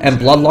and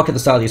Bloodlock at the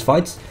start of these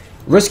fights,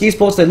 Risk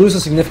Esports, they lose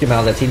a significant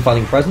amount of their team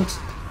fighting presence,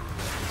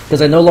 because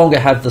they no longer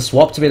have the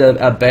swap to be able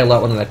to bail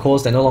out one of their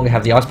cores, they no longer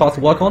have the Ice Path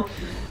to work on.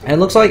 And it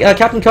looks like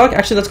Captain Kirk,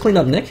 actually let's clean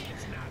up Nick.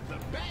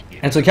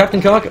 And so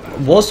Captain Kirk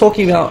was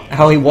talking about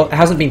how he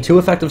hasn't been too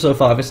effective so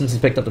far ever since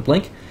he's picked up the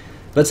Blink,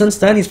 but since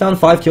then he's found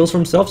 5 kills for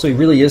himself, so he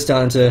really is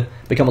starting to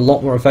become a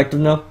lot more effective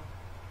now.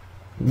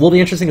 Will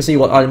be interesting to see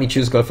what item he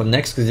chooses to go for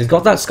next, because he's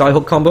got that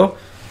Skyhook combo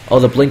or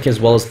the blink as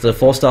well as the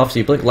force staff, so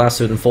you blink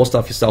lasso and force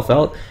staff yourself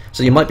out.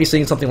 So you might be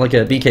seeing something like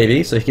a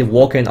BKB, so he can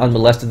walk in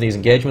unmolested in these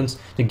engagements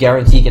to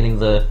guarantee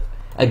getting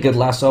a good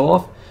lasso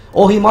off.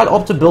 Or he might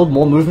opt to build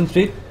more movement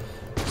speed,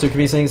 so you could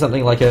be seeing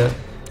something like a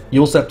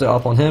Yule Scepter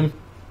up on him,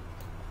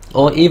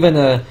 or even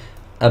a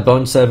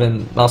Bone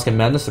 7 Mask of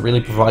Madness to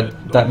really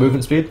provide that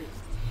movement speed.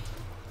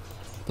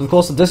 But of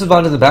course, the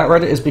disadvantage of the Bat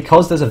Rider is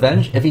because there's a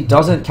Venge, if he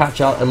doesn't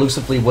catch out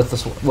elusively with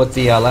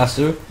the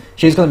lasso,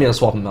 she's going to be able to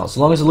swap him out. So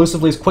long as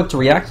elusively is quick to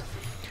react,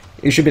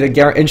 you should be able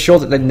to ensure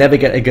that they never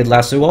get a good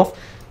lasso off.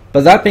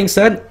 But that being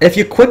said, if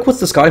you're quick with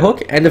the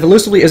Skyhook, and if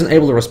elusively isn't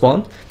able to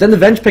respond, then the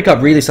Venge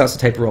pickup really starts to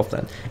taper off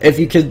then. If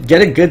you could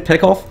get a good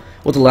pick off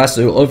with the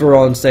lasso over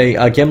on, say,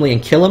 Gimli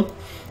and kill him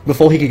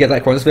before he could get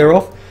that Chronosphere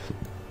off,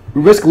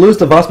 Risk lose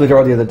the vast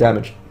majority of the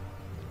damage.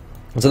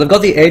 So they've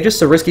got the Aegis,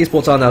 so Risk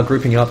Esports are now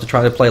grouping up to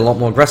try to play a lot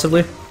more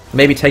aggressively.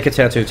 Maybe take a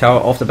tier 2 tower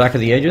off the back of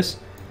the Aegis.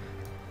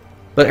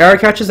 But arrow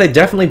catchers, they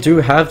definitely do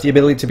have the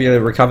ability to be able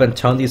to recover and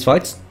turn these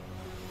fights.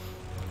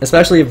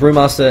 Especially if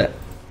Brewmaster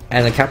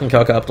and Captain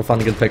Kirk are up to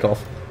find a good pick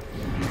off.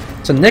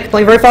 So Nick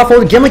playing very far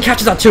forward, Gimli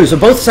catches that too, so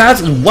both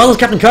Saz as well as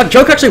Captain Kirk.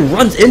 Joker actually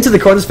runs into the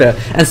Chronosphere,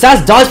 and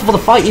Saz dies before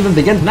the fight even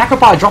begins.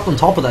 Macropie dropped on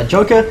top of that.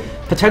 Joker,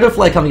 Potato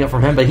Flare coming up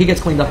from him, but he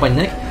gets cleaned up by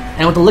Nick.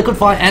 And with the Liquid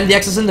Fire and the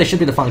Exorcism, they should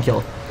be the final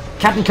kill.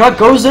 Captain Kirk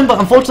goes in, but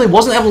unfortunately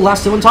wasn't able to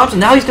last 2 in time, so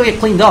now he's going to get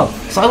cleaned up.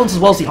 Silence as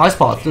well as the Ice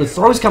Path. The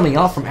throws coming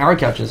up from arrow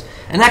catchers.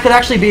 And that could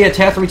actually be a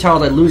tier 3 tower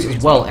they lose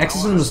as well.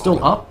 Exorcism is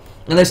still up,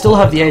 and they still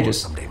have the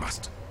Aegis.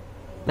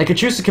 They could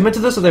choose to commit to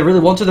this if they really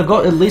want to. They've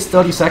got at least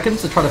 30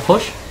 seconds to try to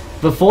push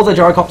before the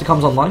Gyrocopter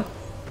comes online.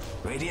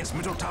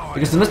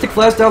 Because the Mystic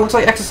Flare's down, looks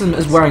like Exorcism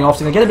is wearing off,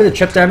 so they get a bit of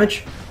chip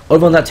damage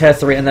over on that tier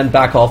 3 and then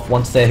back off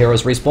once their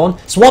heroes respawn.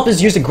 Swap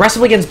is used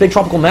aggressively against Big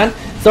Tropical Man,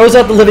 throws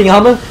out the living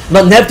armor,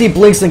 but Nevdi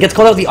blinks and gets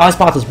caught out with the Ice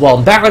Path as well.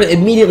 And Bat Rider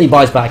immediately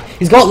buys back.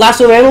 He's got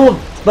Lasso available,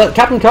 but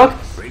Captain Kirk,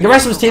 the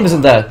rest of his team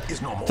isn't there.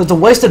 So it's a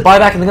wasted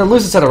buyback and they're going to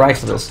lose a set of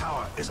racks for this.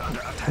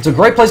 It's a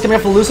great place coming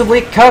up for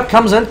elusively. Kirk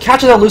comes in,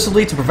 catches out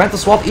elusively to prevent the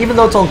swap, even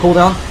though it's on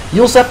cooldown.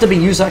 Yule Scepter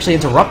being used to actually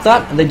interrupt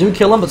that, and they do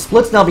kill him, but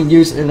Split's now being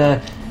used in a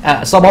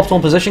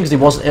suboptimal position because he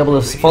wasn't able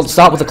to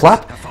start with the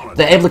clap.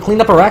 They're able to clean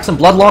up a racks and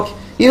Bloodlock.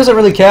 He doesn't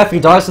really care if he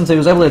dies since he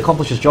was able to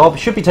accomplish his job. He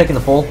should be taking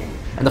the fall,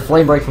 and the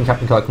Flame Break from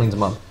Captain Kirk cleans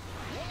him up.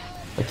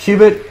 The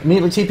Cubit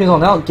immediately TPing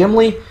on out.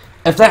 Gimli,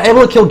 if they're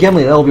able to kill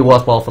Gimli, that'll be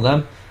worthwhile for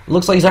them. It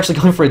looks like he's actually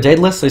going for a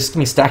Daedalus, so he's going to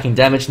be stacking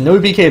damage. No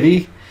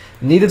BKB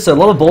needed, so a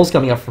lot of balls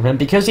coming up from him.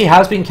 Because he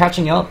has been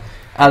catching out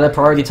their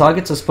priority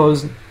targets, I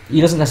suppose he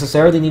doesn't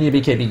necessarily need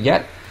a BKB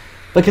yet.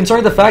 But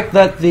considering the fact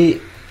that the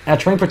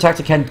Treant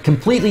Protector can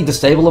completely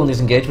disable him in these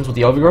engagements with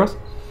the Overgrowth,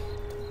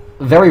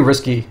 very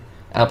risky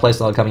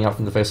playstyle coming out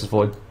from the Faceless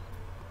Void.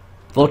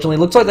 Fortunately, it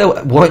looks like they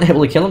weren't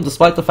able to kill him,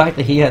 despite the fact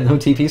that he had no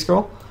TP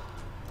scroll.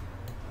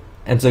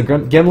 And so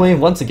Gimli,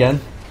 once again,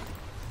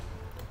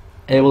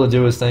 able to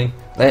do his thing.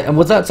 And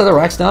with that set of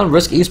racks down,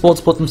 Risk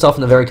Esports put themselves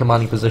in a very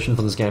commanding position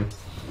for this game.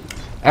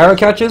 Arrow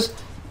catches,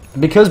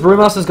 because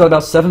Brewmaster's got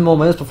about 7 more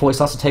minutes before he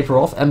starts to taper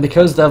off, and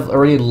because they've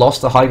already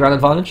lost the high ground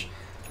advantage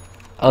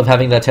of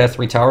having their tier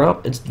 3 tower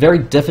up, it's very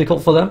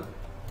difficult for them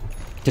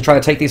to try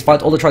to take these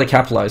fights or to try to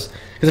capitalize.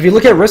 Because if you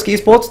look at Risk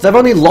Esports, they've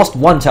only lost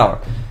 1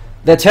 tower.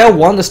 Their tier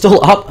 1 is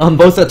still up on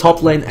both their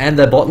top lane and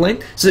their bot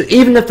lane, so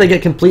even if they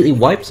get completely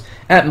wiped,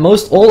 at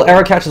most, all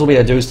arrow catchers will be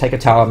able to do is take a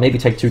tower, maybe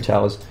take 2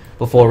 towers,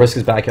 before Risk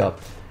is back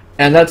up.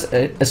 And that's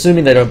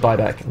assuming they don't buy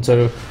back. And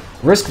so,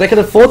 Risk, they can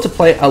afford to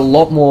play a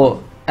lot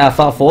more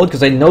far forward,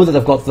 because they know that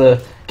they've got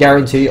the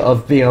guarantee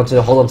of being able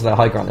to hold on to their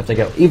high ground if they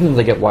get, even if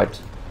they get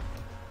wiped.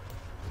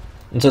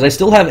 And so they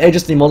still have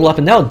Aegis the Immortal up,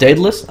 and now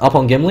Daedalus up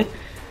on Gimli.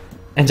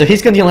 And so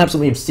he's going to deal an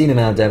absolutely obscene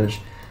amount of damage.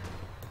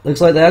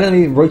 Looks like they're going to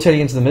be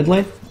rotating into the mid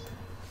lane.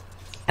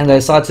 And they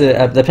decide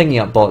to, they're picking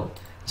up bot.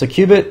 So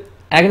Cubit,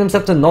 Aghanim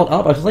Scepter not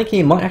up. I think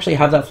he might actually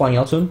have that flying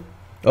out to him.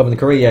 Over in the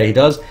Korea, yeah, he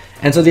does.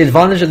 And so the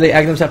advantage of the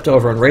Aghanim Scepter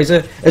over on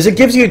Razor is it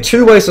gives you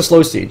 2 ways to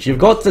slow siege. You've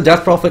got the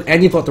Death Prophet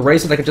and you've got the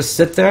Razor that can just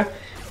sit there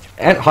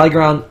at high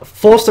ground,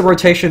 force the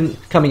rotation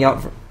coming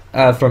out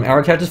from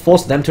arrow catchers,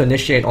 force them to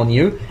initiate on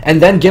you, and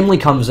then Gimli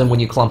comes in when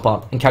you clump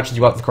up and catches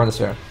you out with the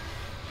Chronosphere.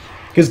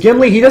 Because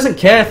Gimli, he doesn't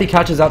care if he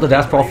catches out the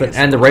Death Prophet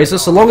and the Razor,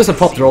 so long as they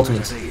pop their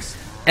ultimates.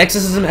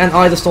 Exorcism and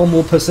Eye of the Storm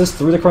will persist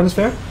through the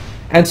Chronosphere,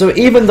 and so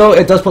even though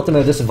it does put them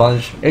at a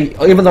disadvantage,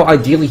 even though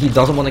ideally he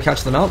doesn't want to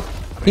catch them out,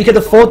 he can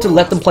afford to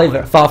let them play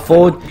far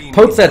forward,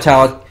 poke their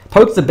tower,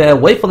 poke the bear,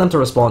 wait for them to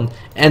respond,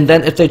 and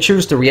then if they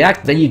choose to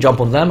react, then you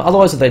jump on them.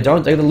 Otherwise, if they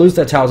don't, they're going to lose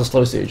their towers to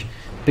slow siege.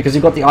 Because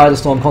you've got the Eye of the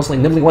Storm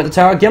constantly nibbling away at the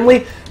tower.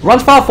 Gimli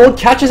runs far forward,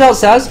 catches out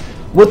Saz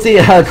with the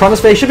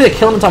Chronosphere. Should be a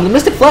kill him in time. The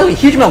Mystic Flare did a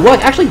huge amount of work.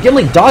 Actually,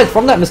 Gimli died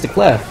from that Mystic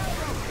Flare.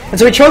 And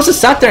so he chose to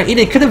sat there and eat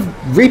it. He could have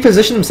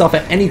repositioned himself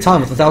at any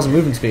time with 1,000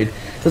 movement speed.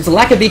 So it's a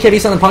lack of BKB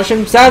starting to punish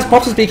him. Saz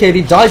pops his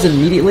BKB, dies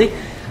immediately.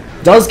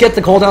 Does get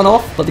the cooldown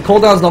off, but the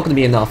cooldown's not going to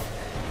be enough.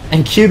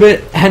 And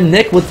Cubit and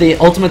Nick with the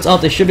ultimates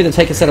up, they should be able to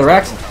take a set of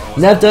racks.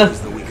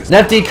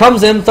 Nevdi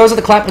comes in, throws out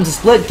the clap into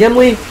Split.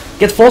 Gimli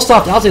gets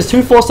 4-staffed out, there's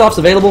 2 4-staffs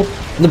available,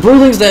 and the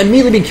Brewlings, they're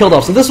immediately being killed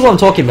off. So this is what I'm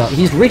talking about.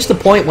 He's reached the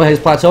point where he's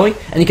plateauing,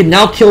 and he can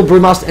now kill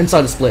Brewmaster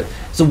inside the split.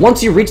 So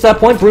once you reach that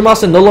point,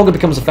 Brewmaster no longer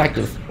becomes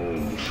effective.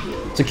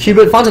 So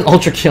Cubit finds an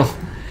ultra kill,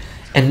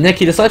 and Nick,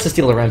 he decides to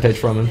steal the rampage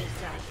from him.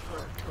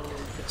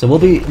 So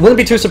wouldn't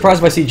be too surprised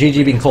if I see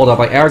GG being called out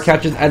by arrow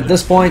catchers. At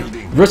this point,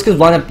 Risk is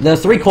lined up. There are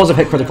 3 cores of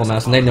hit critical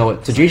mass, and they know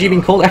it. So GG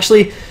being called,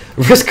 actually,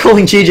 Risk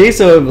calling GG,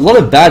 so a lot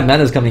of bad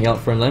manners coming out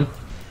from them.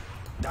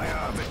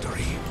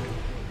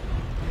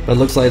 But it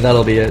looks like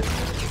that'll be it.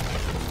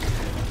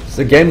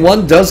 So game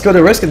 1 does go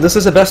to Risk, and this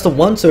is a best of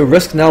 1, so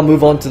Risk now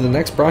move on to the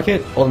next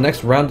bracket, or the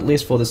next round at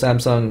least, for the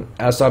Samsung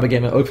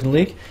Cybergamer Open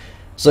League.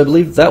 So I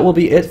believe that will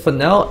be it for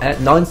now at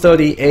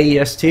 9:30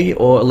 AEST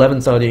or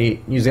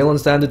 11:30 New Zealand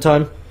Standard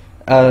Time.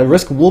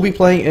 Risk will be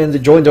playing in the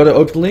Join Dota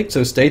Open League,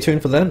 so stay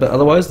tuned for them, but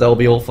otherwise that will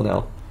be all for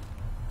now.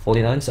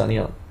 49 signing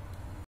out.